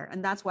to repair.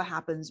 And that's what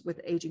happens with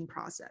the aging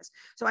process.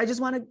 So I just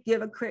want to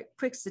give a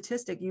quick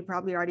statistic you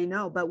probably already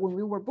know, but when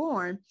we were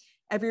born,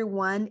 every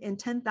 1 in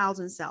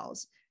 10,000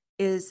 cells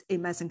is a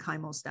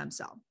mesenchymal stem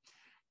cell.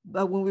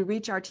 But when we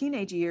reach our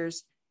teenage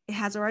years, it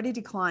has already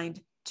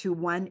declined to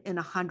 1 in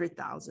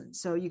 100,000.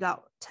 So you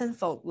got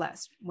tenfold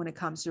less when it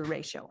comes to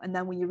ratio. And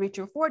then when you reach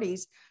your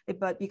 40s,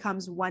 it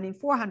becomes 1 in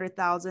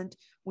 400,000.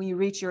 When you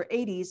reach your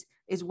 80s,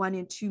 is 1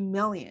 in 2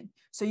 million.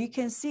 So you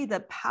can see the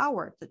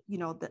power,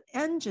 the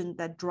engine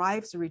that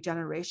drives the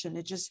regeneration.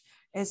 It just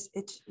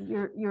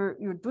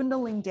you're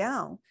dwindling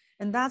down.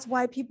 And that's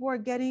why people are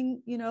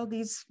getting,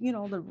 these,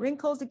 the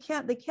wrinkles,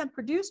 they can't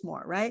produce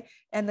more, right?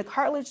 And the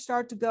cartilage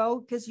start to go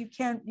because you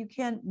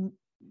can't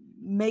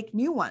make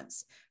new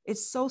ones.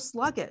 It's so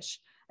sluggish.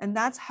 And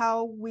that's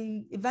how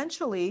we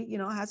eventually,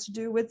 has to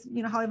do with,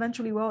 how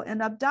eventually we'll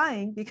end up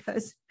dying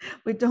because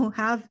we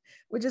can't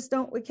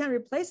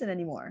replace it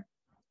anymore.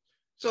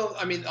 So,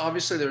 I mean,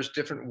 obviously there's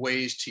different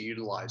ways to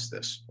utilize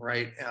this,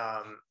 right?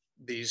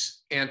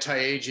 These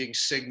anti-aging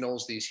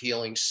signals, these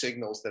healing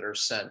signals that are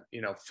sent,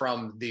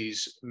 from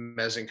these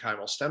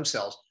mesenchymal stem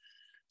cells.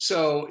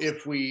 So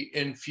if we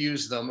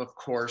infuse them, of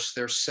course,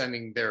 they're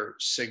sending their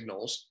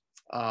signals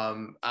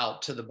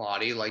out to the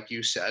body, like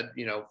you said,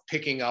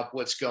 picking up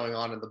what's going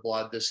on in the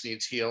blood. This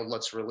needs healed.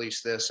 Let's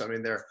release this. I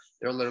mean, they're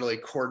literally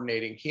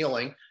coordinating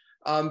healing.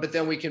 But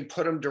then we can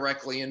put them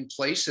directly in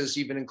places,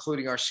 even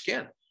including our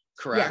skin.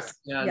 Correct.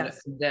 Yes, and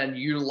yes. Then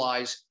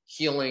utilize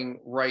healing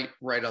right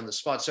on the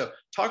spot. So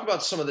talk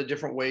about some of the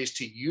different ways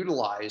to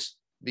utilize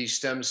these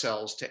stem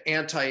cells to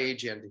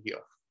anti-age and to heal.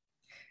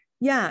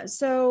 Yeah.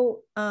 So,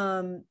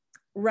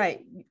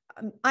 right.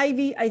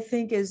 IV, I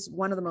think, is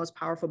one of the most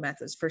powerful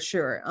methods for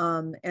sure.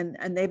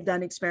 And they've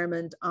done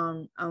experiment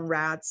on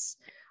rats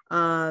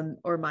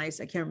or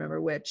mice, I can't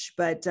remember which,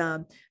 but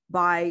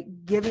by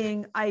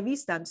giving IV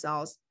stem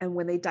cells, and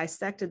when they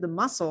dissected the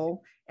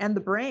muscle and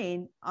the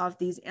brain of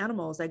these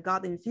animals that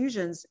got the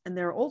infusions, and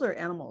they're older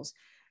animals,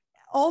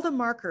 all the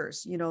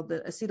markers,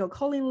 the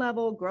acetylcholine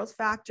level, growth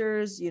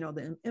factors,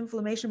 the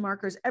inflammation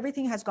markers,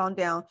 everything has gone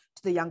down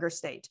to the younger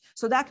state.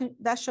 So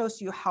that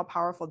shows you how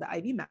powerful the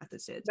IV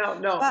methods is.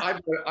 No,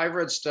 I've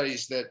read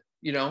studies that,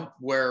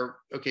 where,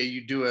 okay,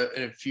 you do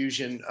an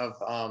infusion of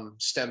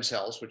stem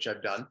cells, which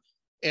I've done.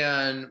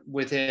 And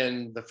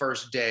within the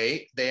first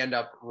day, they end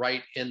up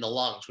right in the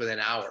lungs, within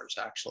hours,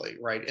 actually,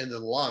 right into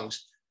the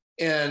lungs.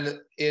 And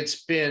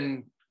it's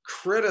been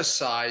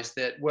criticized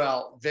that,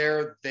 well,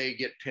 there they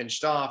get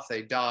pinched off,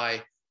 they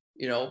die,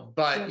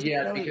 but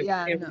yet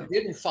because we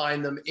didn't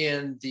find them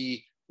in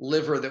the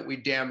liver that we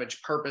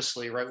damaged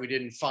purposely, right? We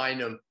didn't find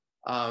them.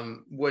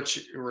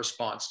 What's your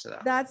response to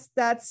that?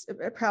 That's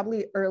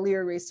probably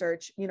earlier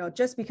research,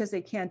 just because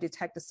they can't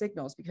detect the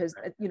signals, because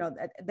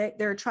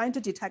they're trying to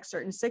detect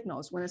certain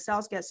signals. When the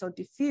cells get so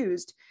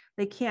diffused,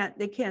 they can't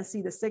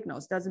see the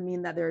signals. Doesn't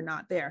mean that they're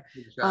not there.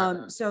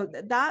 Exactly. So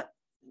that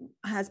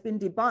has been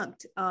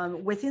debunked.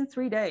 Within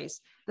 3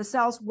 days, the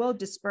cells will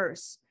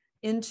disperse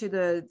into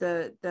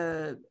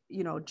the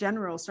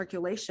general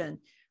circulation,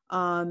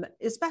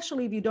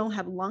 especially if you don't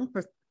have lung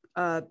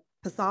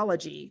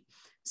pathology.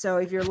 So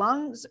if your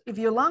lungs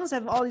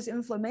have all this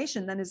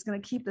inflammation, then it's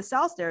going to keep the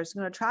cells there. It's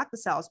going to attract the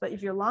cells. But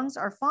if your lungs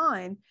are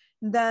fine,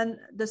 then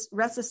this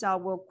rest of the cell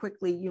will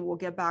quickly, you will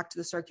get back to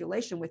the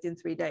circulation within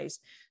 3 days.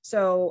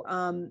 So,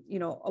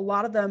 a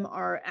lot of them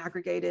are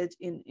aggregated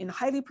in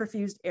highly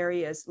perfused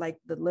areas like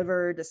the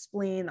liver, the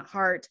spleen, the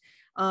heart.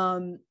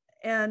 But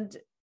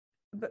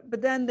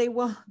then they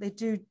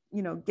do,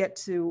 get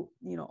to,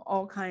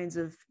 all kinds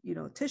of,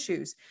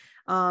 tissues,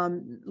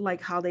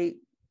 like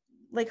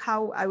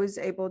how I was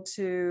able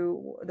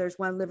to, there's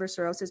one liver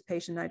cirrhosis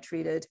patient I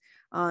treated.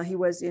 He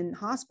was in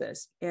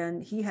hospice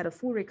and he had a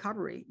full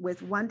recovery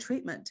with one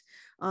treatment.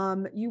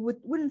 You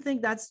wouldn't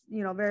think that's,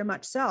 very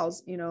much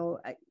cells,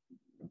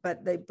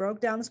 but they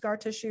broke down the scar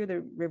tissue. They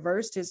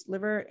reversed his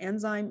liver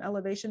enzyme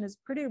elevation is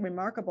pretty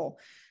remarkable.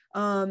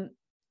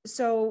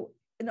 So,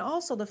 and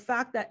also the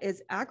fact that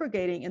it's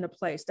aggregating in a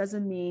place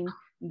doesn't mean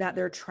that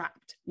they're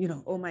trapped,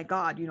 oh my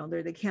God,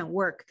 they can't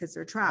work because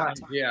they're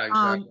trapped. Right. Yeah,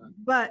 exactly.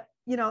 But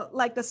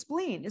like the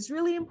spleen is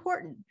really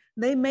important.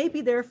 They may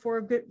be there for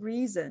a good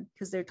reason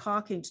because they're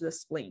talking to the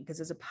spleen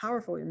because it's a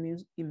powerful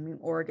immune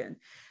organ.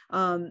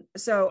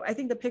 So I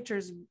think the picture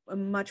is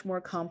much more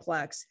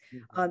complex.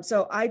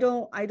 So I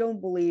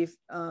don't believe,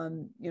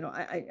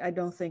 I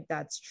don't think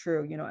that's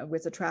true.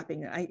 With the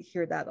trapping, I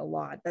hear that a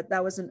lot.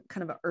 That wasn't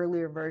kind of an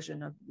earlier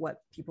version of what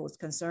people's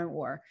concern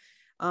were.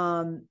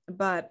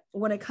 But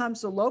when it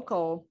comes to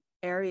local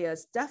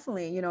areas,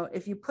 definitely,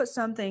 if you put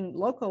something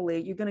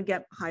locally, you're going to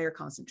get higher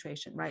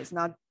concentration, right? It's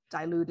not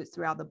diluted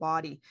throughout the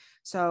body.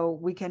 So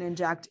we can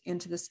inject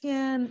into the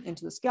skin,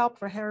 into the scalp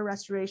for hair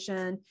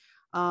restoration.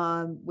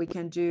 We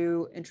can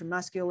do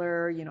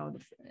intramuscular,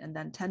 and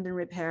then tendon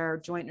repair,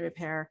 joint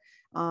repair.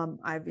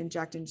 I've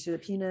injected into the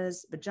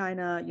penis,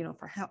 vagina,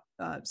 for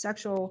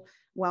sexual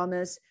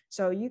wellness.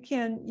 So you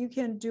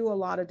can do a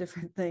lot of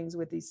different things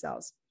with these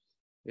cells.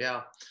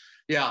 Yeah.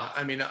 Yeah.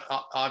 I mean,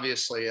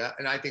 obviously,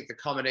 and I think the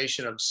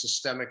combination of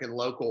systemic and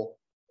local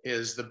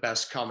is the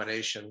best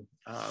combination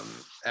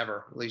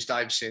ever. At least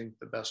I've seen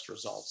the best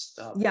results.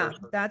 Yeah,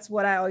 that's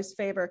what I always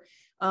favor.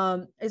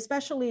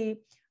 Especially,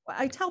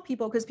 I tell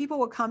people, because people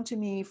will come to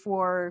me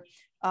for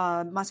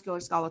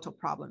musculoskeletal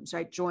problems,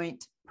 right?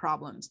 Joint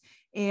problems.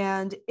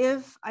 And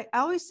I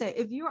always say,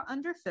 if you're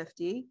under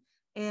 50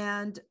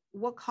 and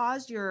what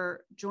caused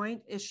your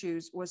joint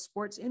issues was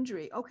sports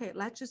injury, okay,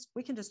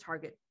 we can just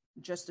target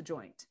just the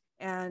joint.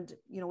 And,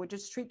 we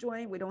just treat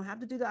joint. We don't have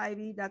to do the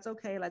IV. That's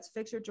okay. Let's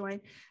fix your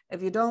joint.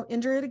 If you don't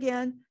injure it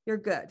again, you're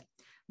good.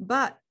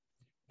 But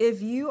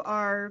if you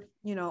are,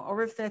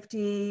 over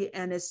 50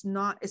 and it's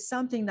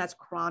something that's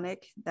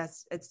chronic,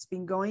 it's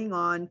been going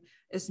on,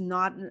 it's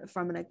not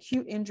from an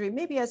acute injury.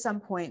 Maybe at some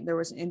point there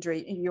was an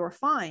injury and you're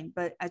fine,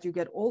 but as you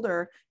get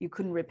older, you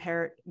couldn't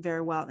repair it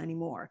very well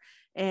anymore.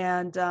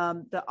 And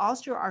the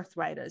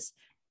osteoarthritis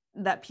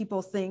that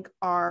people think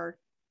are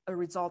a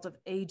result of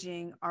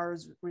aging, are a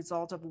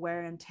result of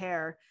wear and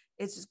tear,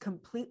 it's just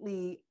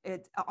completely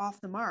off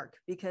the mark,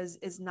 because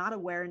it's not a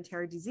wear and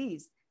tear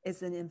disease.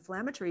 It's an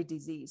inflammatory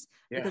disease.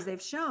 Yeah. Because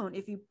they've shown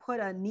if you put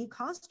a knee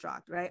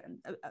construct, right,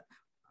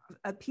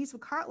 a piece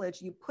of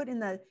cartilage, you put in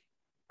the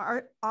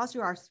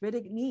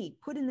osteoarthritic knee,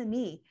 put in the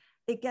knee,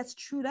 it gets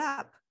chewed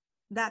up.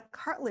 That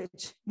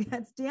cartilage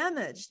gets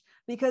damaged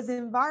because the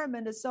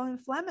environment is so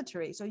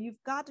inflammatory. So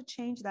you've got to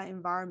change that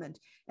environment.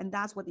 And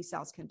that's what these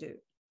cells can do.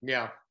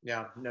 Yeah,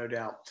 no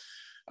doubt.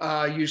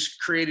 You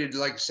created,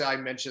 like I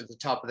mentioned at the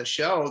top of the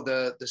show,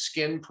 the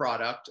skin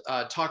product.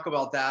 Talk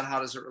about that. How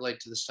does it relate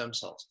to the stem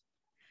cells?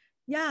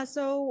 Yeah,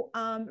 so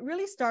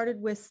really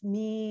started with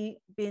me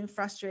being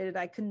frustrated.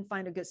 I couldn't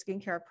find a good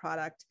skincare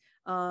product.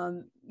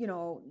 Knowing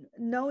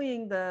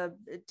the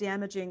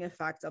damaging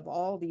effects of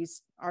all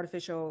these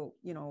artificial,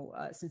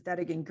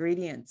 synthetic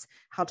ingredients,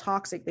 how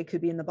toxic they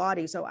could be in the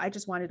body. So I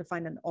just wanted to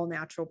find an all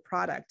natural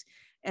product,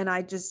 and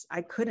I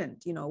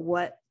couldn't.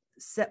 What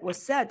was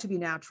said to be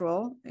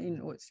natural,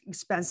 it's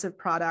expensive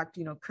product,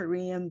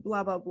 Korean,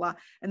 blah, blah, blah.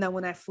 And then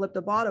when I flipped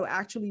the bottle,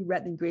 actually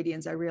read the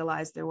ingredients, I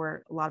realized there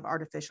were a lot of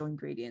artificial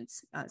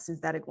ingredients,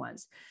 synthetic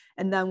ones.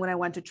 And then when I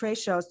went to trade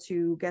shows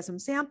to get some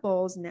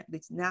samples,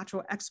 these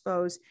natural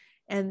expos,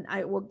 and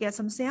I will get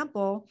some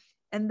sample,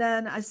 and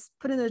then I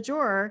put in a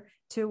drawer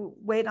to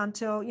wait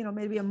until,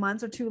 maybe a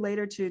month or two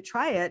later to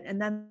try it. And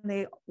then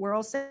they were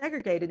all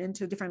segregated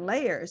into different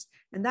layers.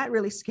 And that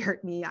really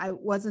scared me. I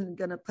wasn't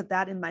going to put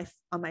that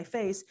on my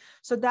face.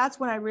 So that's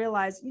when I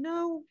realized,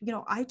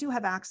 I do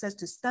have access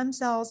to stem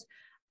cells.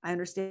 I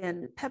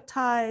understand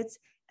peptides,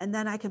 and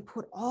then I can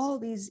put all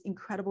these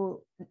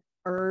incredible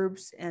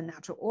herbs and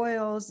natural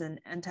oils and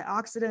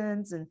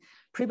antioxidants and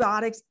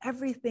prebiotics,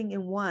 everything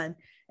in one.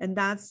 And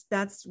that's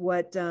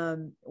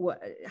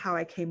how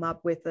I came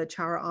up with the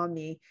Chara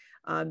Omni,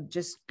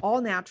 just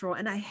all natural.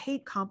 And I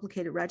hate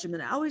complicated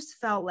regimen. I always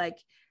felt like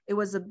it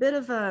was a bit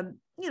of a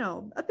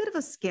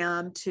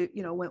scam to,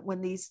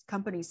 when these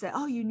companies say,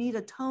 oh, you need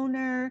a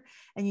toner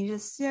and you need a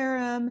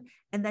serum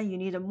and then you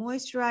need a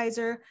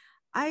moisturizer.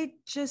 I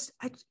just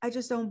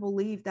don't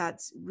believe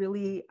that's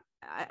really,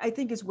 I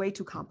think it's way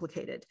too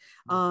complicated.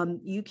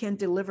 You can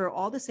deliver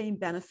all the same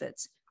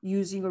benefits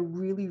using a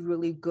really,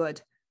 really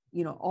good,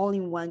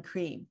 all-in-one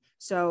cream.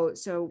 So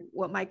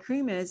what my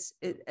cream is,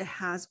 it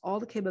has all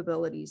the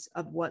capabilities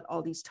of what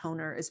all these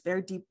toner is,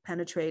 very deep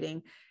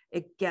penetrating.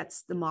 It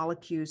gets the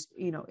molecules,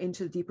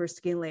 into the deeper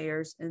skin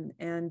layers, and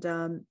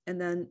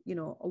then,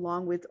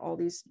 along with all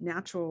these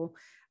natural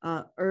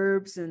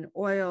herbs and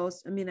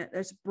oils. I mean,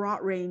 there's a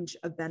broad range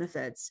of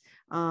benefits.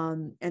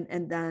 And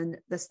then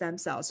the stem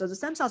cells. So the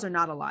stem cells are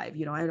not alive.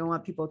 I don't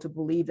want people to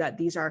believe that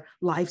these are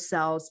live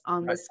cells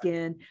on the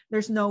skin.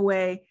 There's no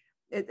way.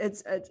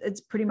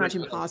 It's pretty much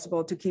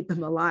impossible to keep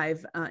them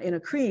alive in a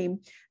cream.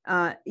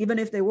 Even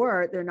if they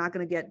were, they're not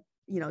going to get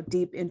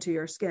deep into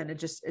your skin.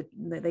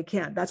 They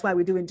can't. That's why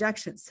we do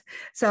injections.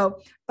 So,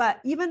 but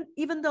even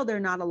though they're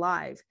not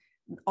alive,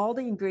 all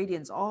the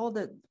ingredients, all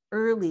the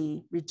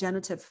early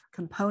regenerative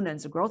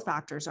components, the growth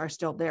factors are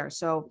still there.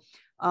 So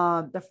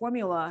the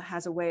formula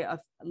has a way of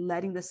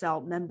letting the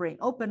cell membrane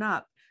open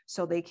up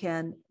so they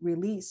can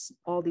release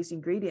all these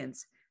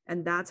ingredients.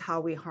 And that's how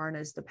we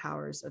harness the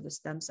powers of the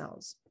stem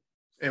cells.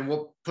 And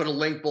we'll put a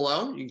link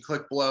below. You can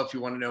click below if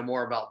you want to know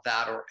more about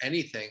that or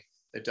anything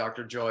that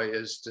Dr. Joy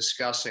is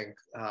discussing.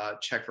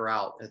 Check her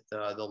out at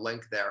the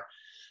link there.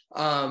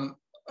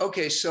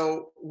 Okay,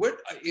 so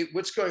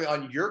what's going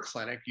on in your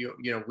clinic?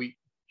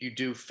 You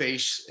do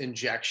face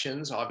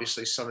injections.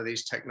 Obviously, some of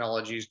these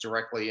technologies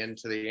directly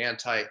into the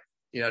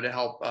to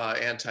help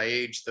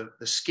anti-age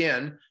the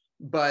skin.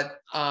 but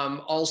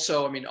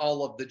also, I mean,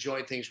 all of the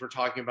joint things we're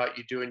talking about,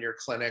 you do in your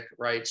clinic,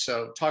 right?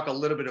 So talk a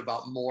little bit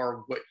about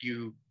more what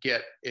you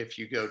get if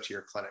you go to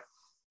your clinic.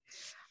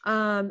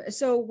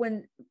 So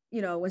when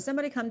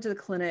somebody comes to the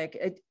clinic,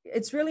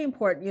 it's really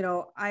important,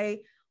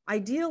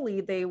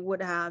 ideally they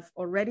would have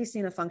already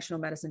seen a functional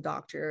medicine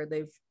doctor.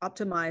 They've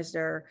optimized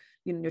their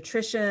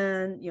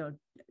nutrition,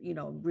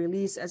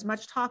 release as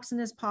much toxin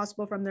as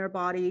possible from their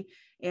body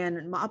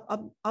and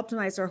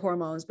optimize their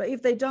hormones. But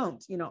if they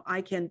don't,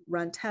 I can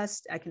run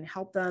tests, I can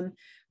help them.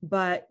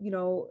 But,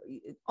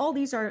 all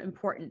these are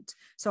important.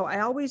 So I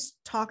always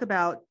talk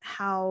about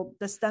how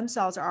the stem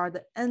cells are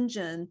the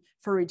engine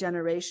for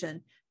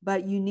regeneration,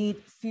 but you need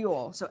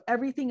fuel. So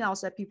everything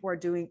else that people are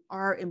doing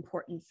are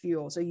important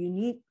fuel. So you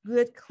need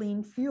good,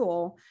 clean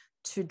fuel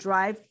to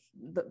drive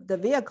the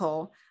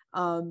vehicle,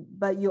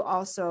 but you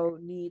also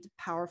need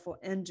powerful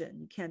engine.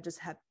 You can't just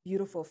have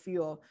beautiful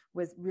fuel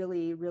with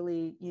really,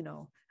 really,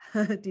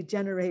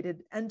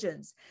 degenerated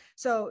engines.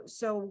 So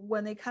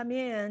when they come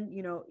in,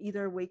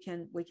 either we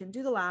can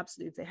do the labs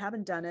if they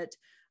haven't done it,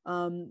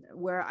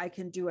 where I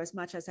can do as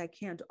much as I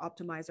can to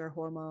optimize our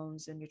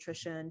hormones and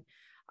nutrition.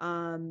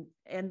 And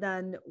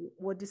then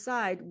we'll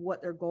decide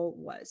what their goal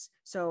was.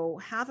 So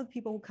half of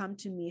people who come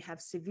to me have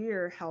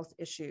severe health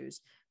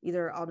issues,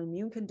 either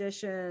autoimmune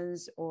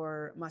conditions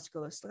or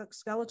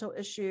musculoskeletal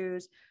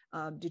issues,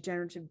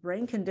 degenerative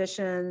brain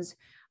conditions,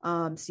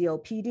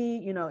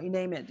 COPD, you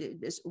name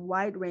it, this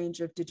wide range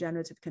of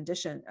degenerative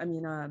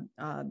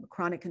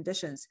chronic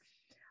conditions.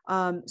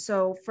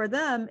 So for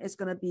them, it's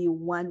going to be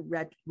one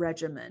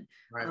regimen.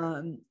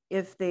 Right.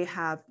 If they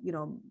have,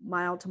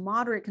 mild to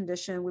moderate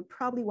condition, we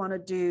probably want to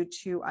do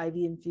 2 IV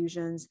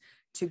infusions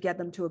to get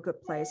them to a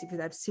good place. If you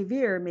have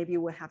severe, maybe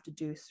we'll have to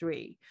do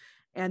 3.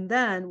 And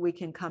then we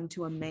can come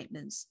to a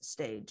maintenance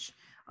stage.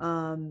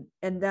 And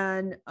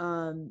then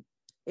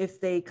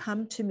if they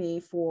come to me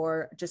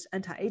for just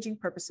anti-aging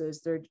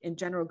purposes, they're in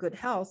general good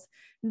health,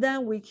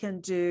 then we can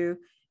do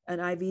an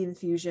IV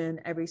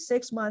infusion every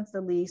 6 months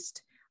at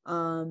least.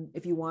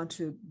 If you want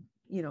to,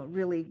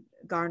 really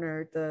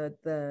garner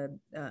the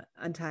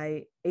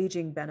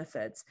anti-aging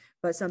benefits.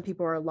 But some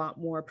people are a lot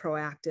more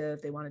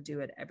proactive. They want to do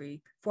it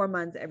every 4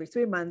 months, every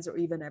 3 months, or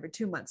even every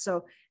 2 months.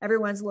 So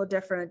everyone's a little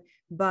different,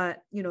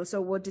 but, so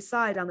we'll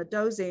decide on the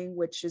dosing,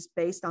 which is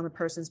based on the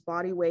person's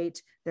body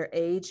weight, their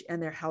age,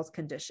 and their health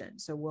condition.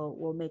 So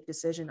we'll make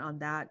decision on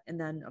that. And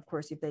then of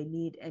course, if they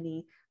need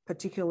any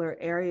particular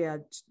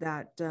area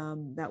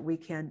that we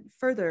can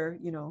further,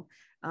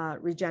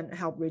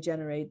 help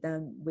regenerate,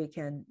 then we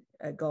can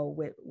go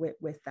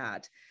with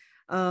that.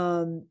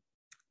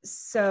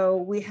 So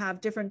we have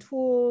different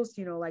tools,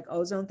 like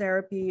ozone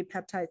therapy,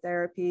 peptide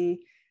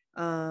therapy,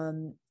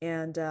 and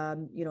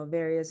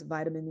various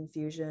vitamin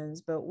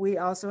infusions. But we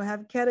also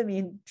have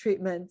ketamine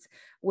treatments,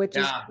 which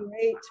is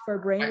great for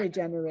brain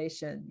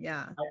regeneration.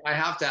 Yeah, I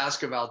have to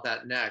ask about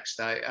that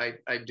next. I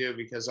do,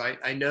 because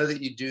I know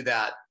that you do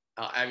that.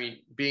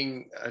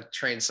 Being a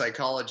trained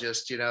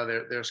psychologist,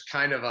 there's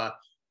kind of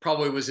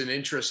probably was an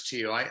interest to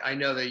you. I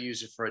know they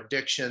use it for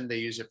addiction. They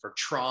use it for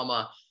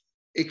trauma.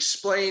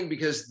 Explain,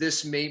 because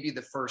this may be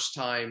the first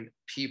time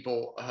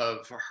people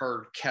have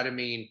heard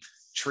ketamine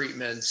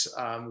treatments,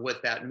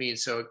 what that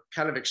means. So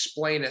kind of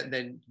explain it and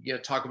then,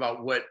 talk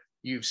about what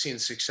you've seen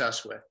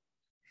success with.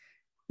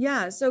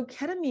 Yeah, so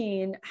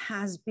ketamine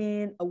has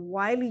been a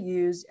widely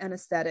used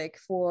anesthetic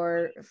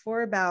for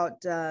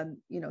about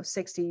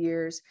 60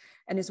 years,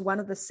 and is one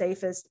of the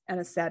safest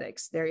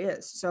anesthetics there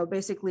is. So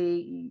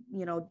basically,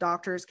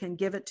 doctors can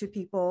give it to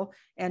people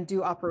and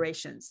do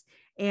operations,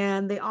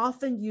 and they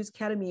often use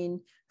ketamine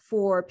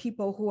for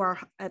people who are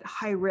at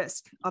high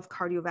risk of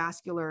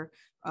cardiovascular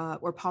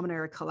or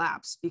pulmonary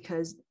collapse,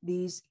 because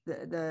the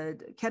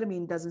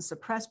ketamine doesn't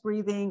suppress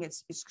breathing.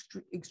 It's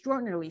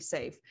extraordinarily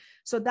safe.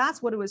 So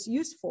that's what it was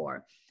used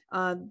for,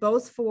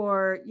 both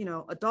for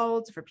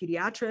adults, for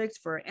pediatrics,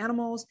 for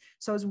animals.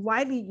 So it's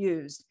widely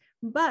used,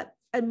 but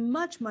at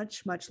much,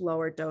 much, much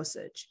lower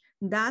dosage.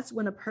 That's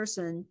when a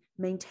person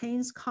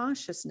maintains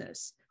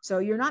consciousness. So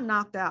you're not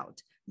knocked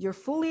out. You're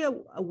fully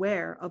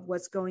aware of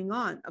what's going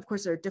on. Of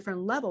course, there are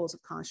different levels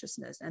of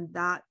consciousness, and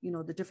that,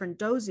 the different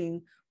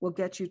dosing will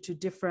get you to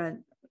different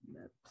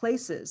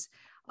places.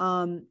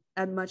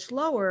 At much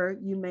lower,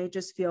 you may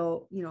just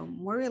feel,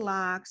 more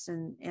relaxed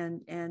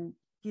and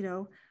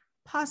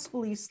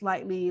possibly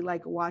slightly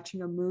like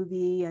watching a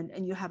movie,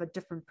 and you have a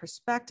different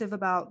perspective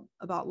about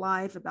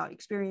life, about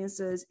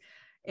experiences.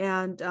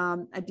 And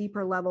at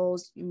deeper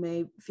levels, you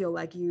may feel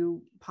like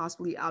you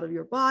possibly out of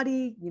your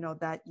body,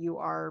 that you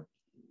are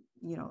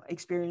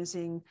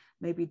experiencing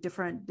maybe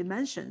different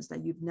dimensions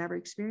that you've never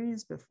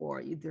experienced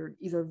before,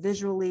 either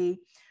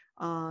visually,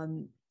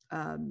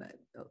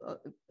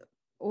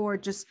 or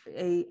just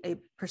a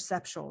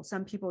perceptual.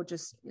 Some people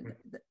just,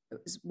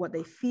 what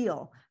they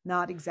feel,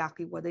 not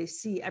exactly what they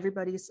see.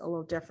 Everybody's a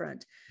little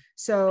different.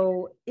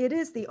 So it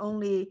is the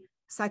only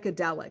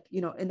psychedelic,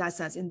 in that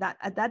sense,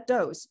 at that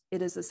dose,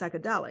 it is a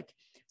psychedelic.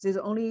 So it's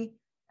the only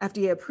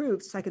FDA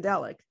approved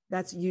psychedelic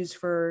that's used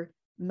for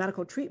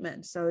medical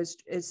treatment. So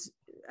it's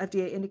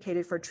FDA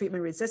indicated for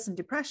treatment-resistant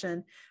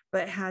depression,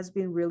 but has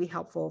been really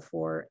helpful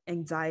for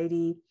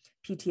anxiety,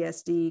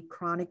 PTSD,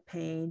 chronic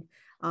pain,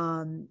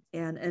 and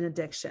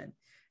addiction.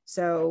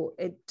 So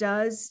it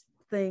does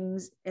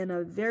things in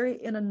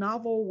a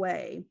novel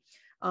way,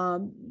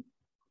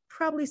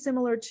 probably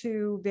similar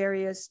to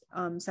various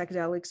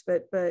psychedelics,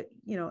 but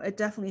it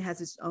definitely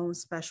has its own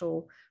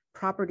special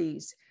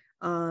properties.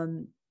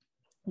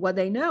 What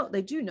they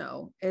do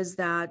know is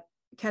that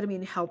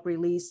ketamine help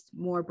release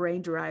more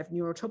brain-derived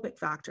neurotropic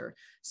factor.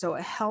 So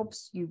it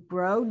helps you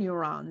grow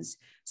neurons.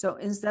 So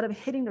instead of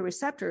hitting the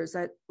receptors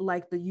that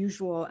like the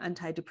usual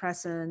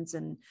antidepressants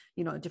and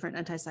different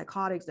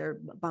antipsychotics, they're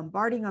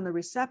bombarding on the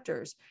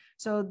receptors.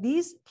 So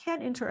these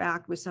can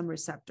interact with some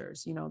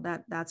receptors,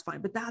 that's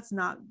fine, but that's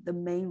not the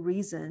main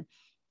reason,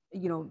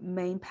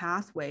 main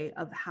pathway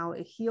of how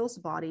it heals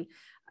the body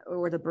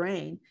or the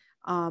brain.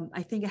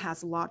 I think it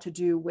has a lot to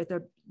do with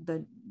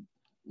the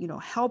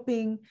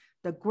helping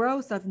the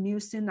growth of new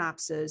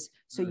synapses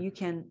so you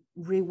can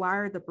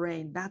rewire the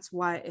brain. That's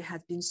why it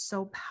has been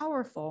so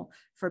powerful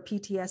for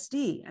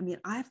PTSD. I mean,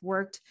 I've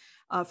worked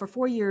for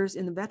 4 years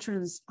in the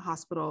Veterans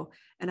Hospital,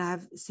 and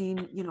I've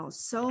seen,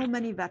 so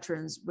many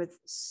veterans with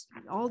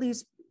all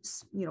these,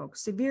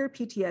 severe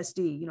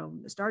PTSD,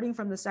 starting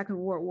from the Second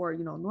World War,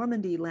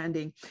 Normandy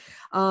landing,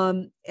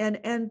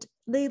 and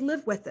they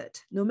live with it.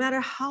 No matter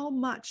how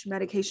much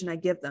medication I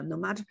give them, no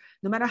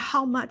matter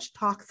how much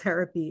talk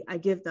therapy I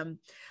give them,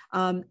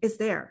 it's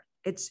there.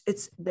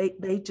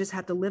 They just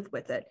have to live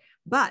with it.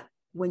 But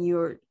when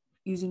you're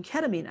using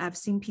ketamine, I've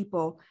seen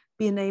people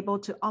being able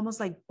to almost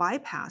like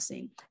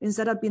bypassing,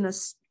 instead of being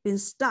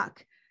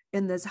stuck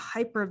in this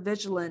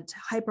hyper-vigilant,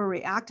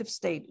 hyper-reactive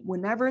state.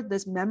 Whenever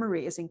this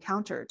memory is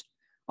encountered,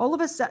 all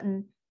of a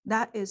sudden,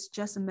 that is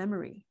just a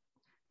memory.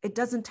 It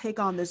doesn't take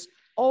on this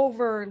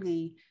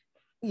overly,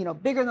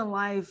 bigger than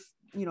life,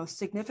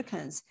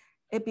 significance.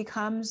 It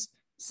becomes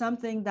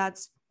something that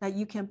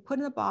you can put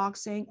in a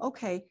box saying,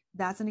 okay,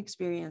 that's an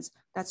experience.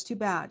 That's too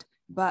bad,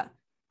 but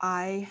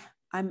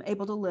I'm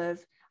able to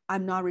live.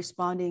 I'm not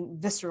responding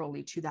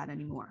viscerally to that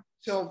anymore.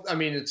 So, I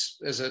mean, it's,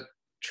 as a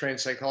trained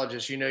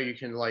psychologist, you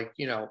can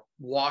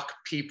walk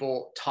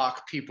people,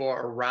 talk people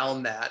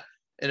around that.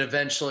 And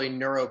eventually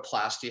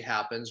neuroplasty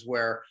happens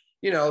where,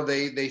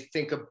 they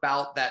think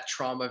about that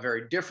trauma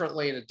very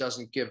differently and it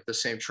doesn't give the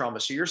same trauma.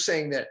 So you're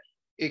saying that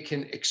it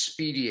can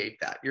expedite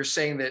that. You're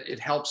saying that it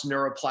helps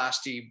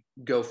neuroplasty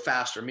go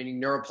faster, meaning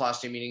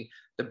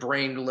the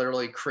brain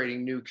literally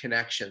creating new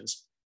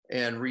connections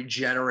and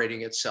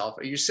regenerating itself.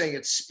 Are you saying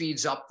it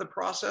speeds up the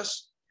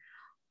process?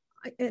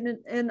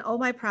 In all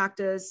my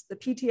practice, the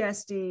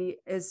PTSD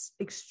is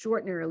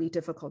extraordinarily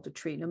difficult to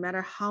treat, no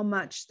matter how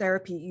much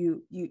therapy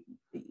you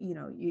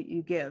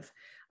give.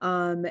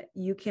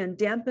 You can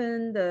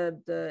dampen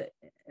the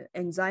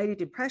anxiety,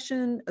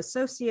 depression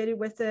associated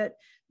with it.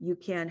 You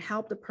can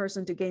help the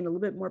person to gain a little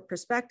bit more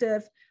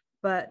perspective,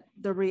 but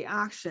the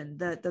reaction,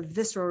 the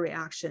visceral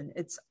reaction,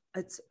 it's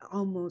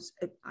almost,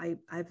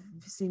 I've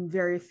seen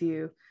very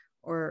few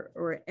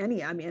or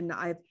any. I mean,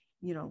 I've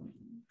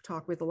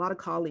talk with a lot of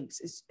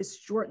colleagues, it's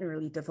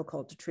extraordinarily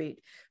difficult to treat.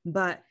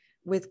 But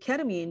with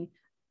ketamine,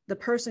 the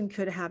person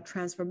could have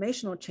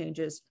transformational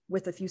changes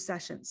with a few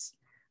sessions.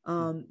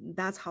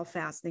 That's how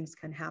fast things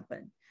can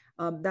happen.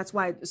 That's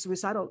why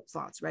suicidal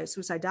thoughts, right?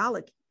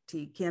 Suicidality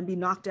can be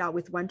knocked out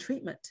with one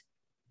treatment.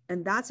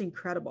 And that's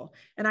incredible.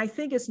 And I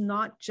think it's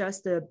not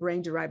just the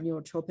brain-derived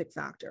neurotropic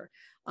factor.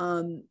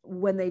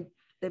 When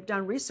they've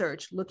done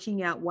research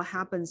looking at what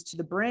happens to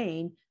the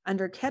brain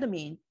under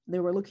ketamine, they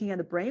were looking at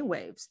the brain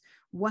waves.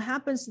 What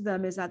happens to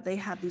them is that they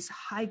have these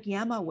high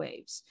gamma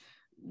waves,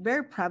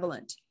 very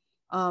prevalent,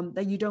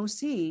 that you don't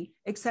see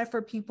except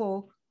for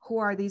people who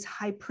are these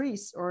high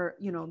priests or,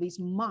 these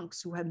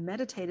monks who have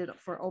meditated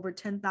for over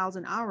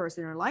 10,000 hours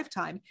in their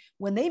lifetime.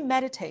 When they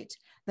meditate,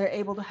 they're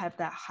able to have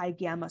that high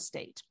gamma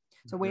state.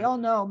 So we all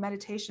know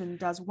meditation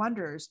does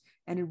wonders,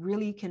 and it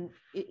really can,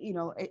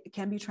 it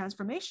can be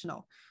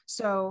transformational.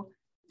 So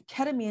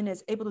ketamine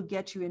is able to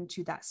get you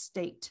into that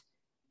state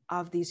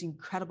of these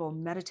incredible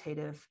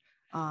meditative,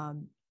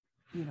 kind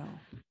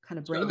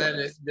of brain.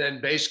 So then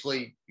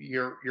basically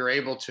you're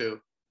able to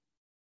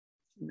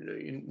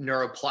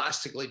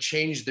neuroplastically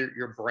change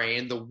your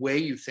brain, the way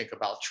you think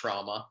about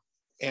trauma.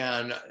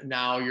 And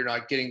now you're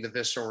not getting the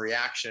visceral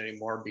reaction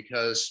anymore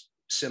because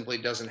simply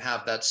doesn't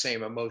have that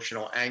same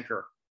emotional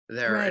anchor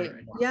there. Right.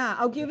 Anymore. Yeah.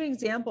 I'll give you an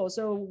example.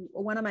 So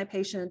one of my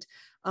patients,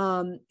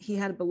 he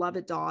had a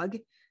beloved dog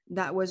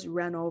that was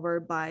run over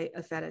by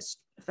a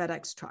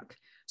FedEx truck.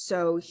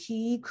 So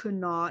he could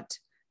not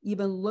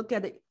even look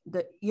at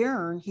the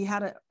urn. He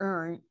had an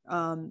urn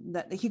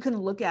that he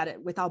couldn't look at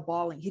it without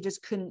bawling. He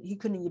couldn't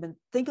even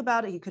think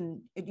about it. He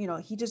couldn't,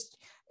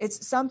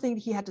 it's something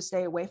he had to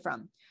stay away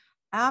from.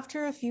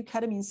 After a few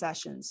ketamine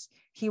sessions,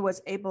 he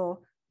was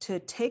able to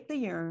take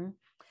the urn,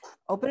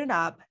 open it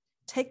up,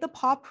 take the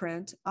paw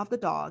print of the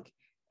dog,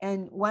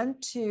 and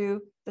went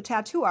to the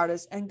tattoo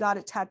artist and got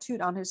it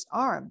tattooed on his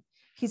arm.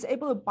 He's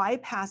able to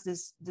bypass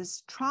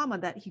this trauma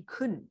that he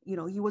couldn't,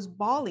 he was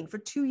bawling for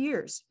 2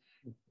 years.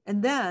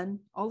 And then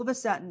all of a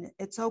sudden,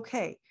 it's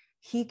okay.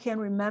 He can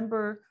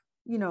remember,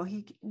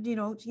 he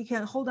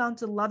can hold on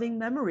to loving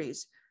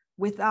memories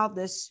without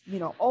this,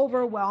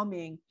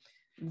 overwhelming,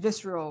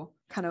 visceral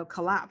kind of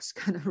collapse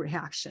kind of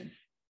reaction.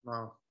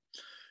 Wow.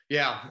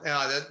 Yeah,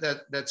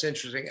 that's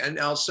interesting. And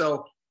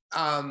also,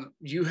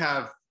 you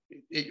have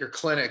at your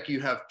clinic, you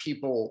have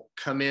people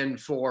come in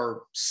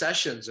for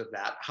sessions of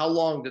that. How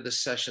long do the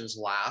sessions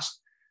last?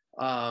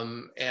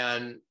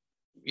 And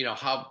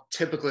how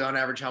typically, on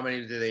average, how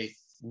many do they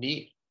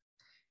need?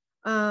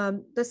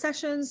 The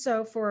sessions,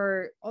 so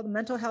for all the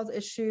mental health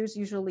issues,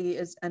 usually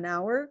is an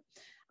hour.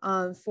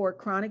 For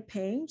chronic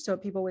pain, so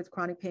people with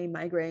chronic pain,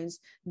 migraines,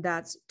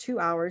 that's 2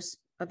 hours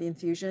of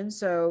infusion.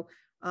 So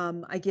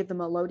I give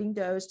them a loading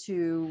dose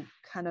to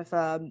kind of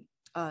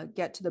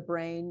get to the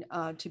brain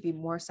to be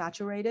more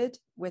saturated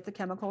with the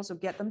chemicals, so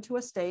get them to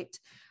a state.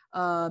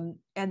 And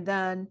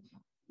then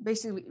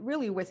basically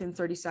really within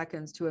 30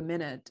 seconds to a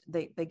minute,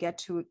 they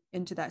get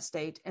into that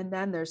state. And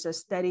then there's a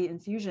steady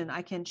infusion.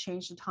 I can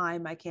change the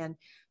time. I can,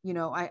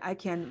 I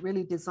can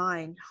really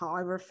design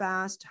however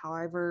fast,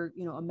 however,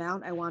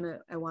 amount I want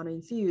to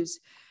infuse.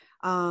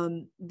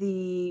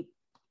 The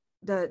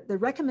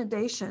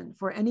recommendation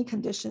for any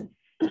condition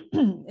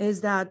is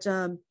that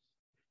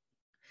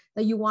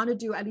you want to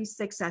do at least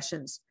 6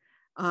 sessions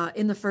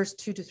in the first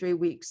 2 to 3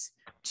 weeks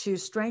to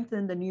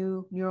strengthen the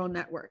new neural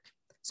network.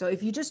 So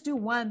if you just do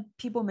one,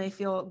 people may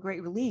feel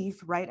great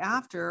relief right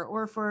after,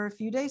 or for a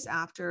few days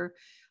after,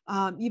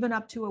 even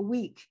up to a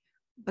week.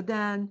 But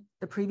then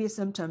the previous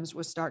symptoms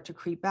will start to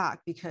creep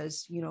back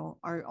because,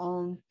 our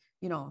own,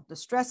 the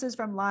stresses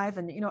from life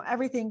and,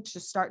 everything to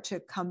start to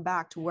come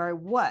back to where it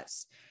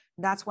was.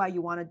 That's why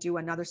you want to do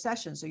another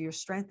session. So you're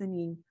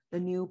strengthening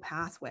the new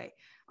pathway.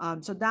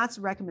 So that's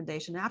a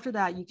recommendation. After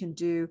that, you can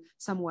do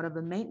somewhat of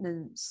a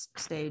maintenance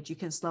stage. You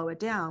can slow it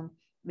down,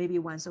 maybe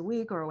once a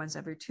week or once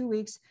every 2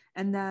 weeks,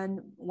 and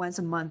then once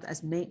a month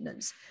as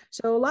maintenance.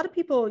 So a lot of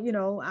people,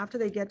 after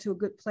they get to a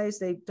good place,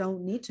 they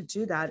don't need to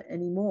do that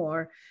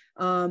anymore.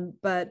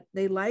 But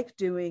they like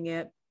doing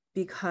it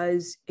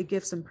because it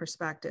gives them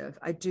perspective.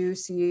 I do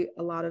see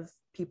a lot of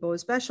people,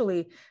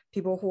 especially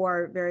people who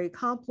are very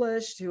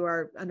accomplished, who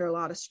are under a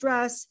lot of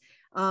stress.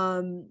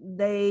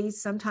 They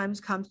sometimes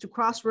come to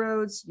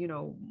crossroads,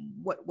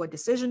 what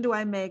decision do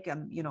I make?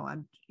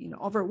 I'm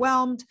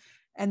overwhelmed.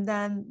 And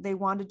then they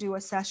want to do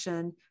a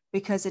session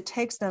because it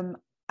takes them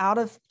out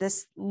of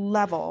this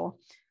level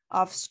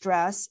of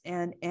stress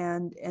and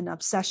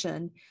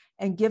obsession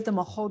and give them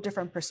a whole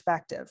different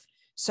perspective.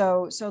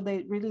 So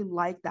they really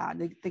like that.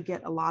 They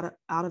get a lot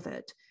out of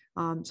it.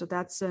 So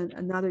that's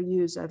another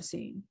use I've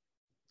seen.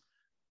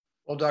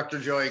 Well, Dr.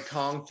 Joy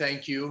Kong,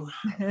 thank you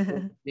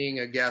for being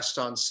a guest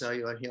on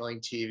Cellular Healing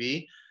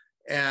TV.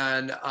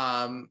 And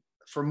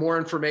for more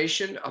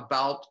information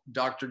about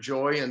Dr.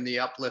 Joy and the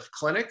Uplift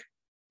Clinic,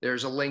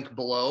 there's a link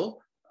below.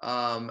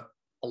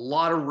 A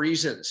lot of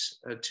reasons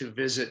to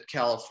visit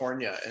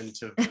California and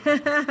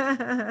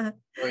to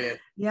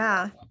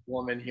yeah,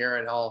 woman here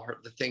and all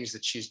the things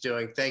that she's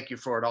doing. Thank you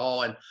for it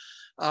all. And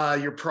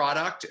your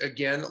product,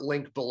 again,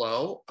 link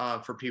below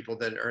for people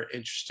that are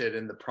interested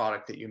in the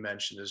product that you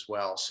mentioned as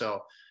well.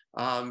 So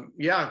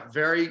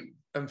very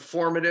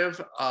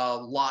informative,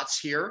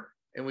 lots here.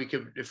 And we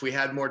could, if we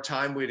had more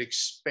time, we'd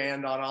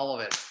expand on all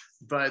of it.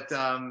 But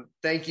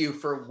thank you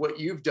for what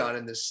you've done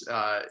in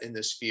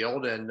this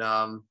field and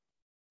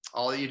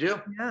all that you do.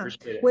 Yeah.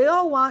 We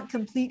all want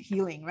complete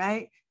healing,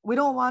 right? We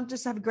don't want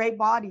just to have a great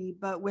body,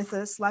 but with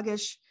a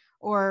sluggish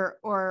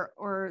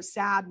or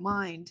sad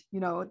mind,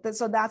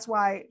 so that's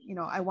why,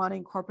 I want to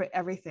incorporate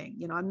everything.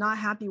 I'm not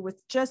happy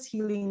with just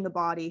healing the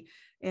body,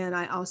 and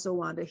I also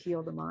want to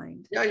heal the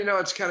mind. Yeah.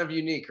 It's kind of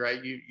unique,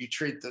 right? You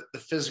treat the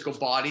physical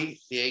body,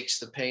 the aches,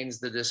 the pains,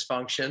 the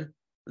dysfunction,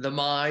 the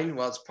mind.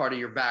 Well, it's part of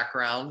your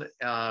background,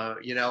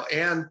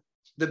 and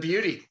the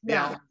beauty.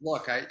 Yeah.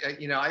 Look,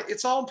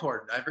 it's all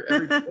important.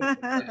 Every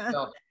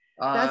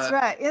that's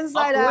right.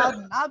 Inside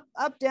uplift. out,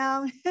 up,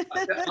 down.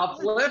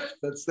 Uplift.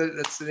 That's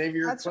the name of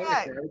your that's clinic,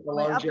 right. The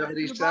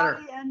Longevity your Center.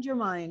 Body and your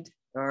mind.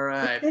 All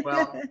right.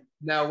 Well,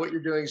 now what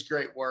you're doing is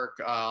great work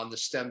on the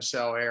stem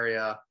cell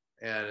area,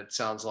 and it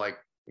sounds like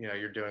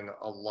you're doing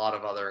a lot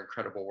of other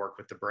incredible work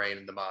with the brain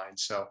and the mind.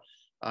 So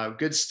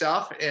good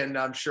stuff, and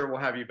I'm sure we'll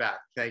have you back.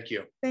 Thank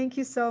you. Thank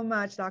you so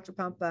much, Dr.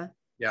 Pompa.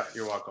 Yeah,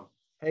 you're welcome.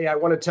 Hey, I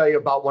want to tell you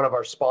about one of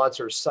our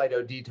sponsors,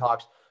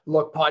 CytoDetox.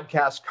 Look,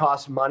 podcasts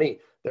cost money.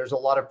 There's a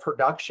lot of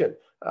production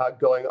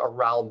going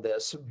around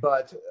this,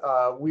 but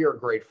we are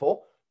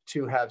grateful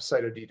to have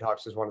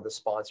CytoDetox as one of the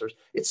sponsors.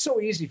 It's so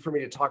easy for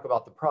me to talk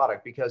about the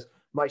product because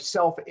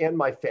myself and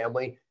my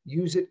family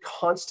use it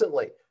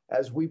constantly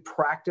as we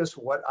practice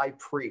what I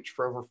preach.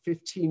 For over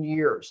 15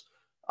 years,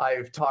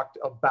 I've talked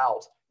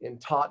about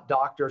and taught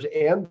doctors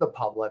and the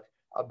public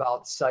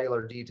about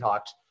cellular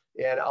detox.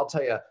 And I'll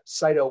tell you,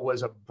 Cyto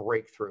was a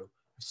breakthrough.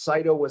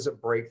 Cyto was a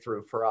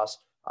breakthrough for us.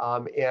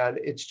 And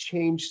it's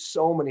changed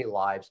so many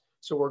lives.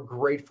 So we're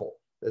grateful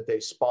that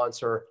they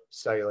sponsor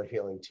Cellular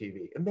Healing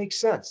TV. It makes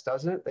sense,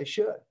 doesn't it? They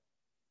should.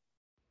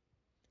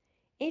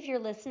 If you're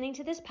listening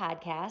to this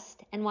podcast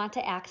and want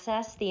to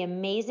access the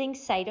amazing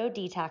Cyto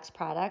Detox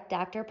product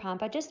Dr.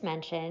 Pompa just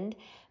mentioned,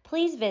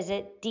 please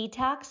visit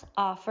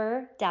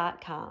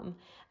detoxoffer.com.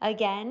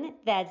 Again,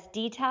 that's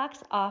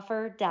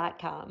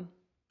detoxoffer.com.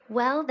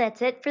 Well,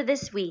 that's it for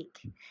this week.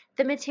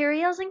 The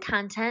materials and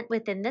content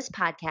within this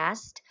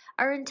podcast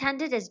are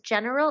intended as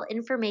general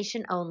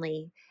information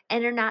only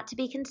and are not to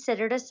be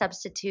considered a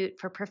substitute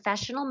for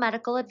professional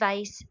medical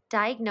advice,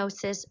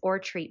 diagnosis, or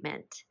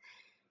treatment.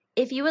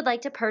 If you would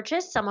like to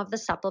purchase some of the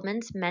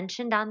supplements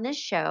mentioned on this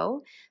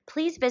show,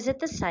 please visit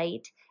the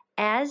site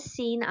as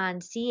seen on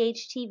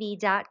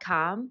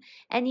CHTV.com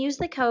and use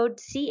the code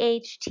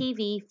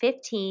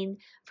CHTV15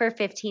 for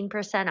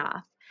 15%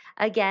 off.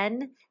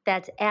 Again,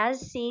 that's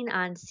as seen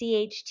on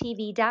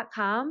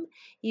CHTV.com.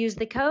 Use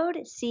the code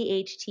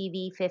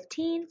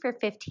CHTV15 for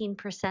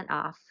 15%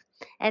 off.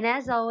 And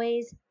as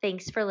always,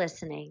 thanks for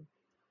listening.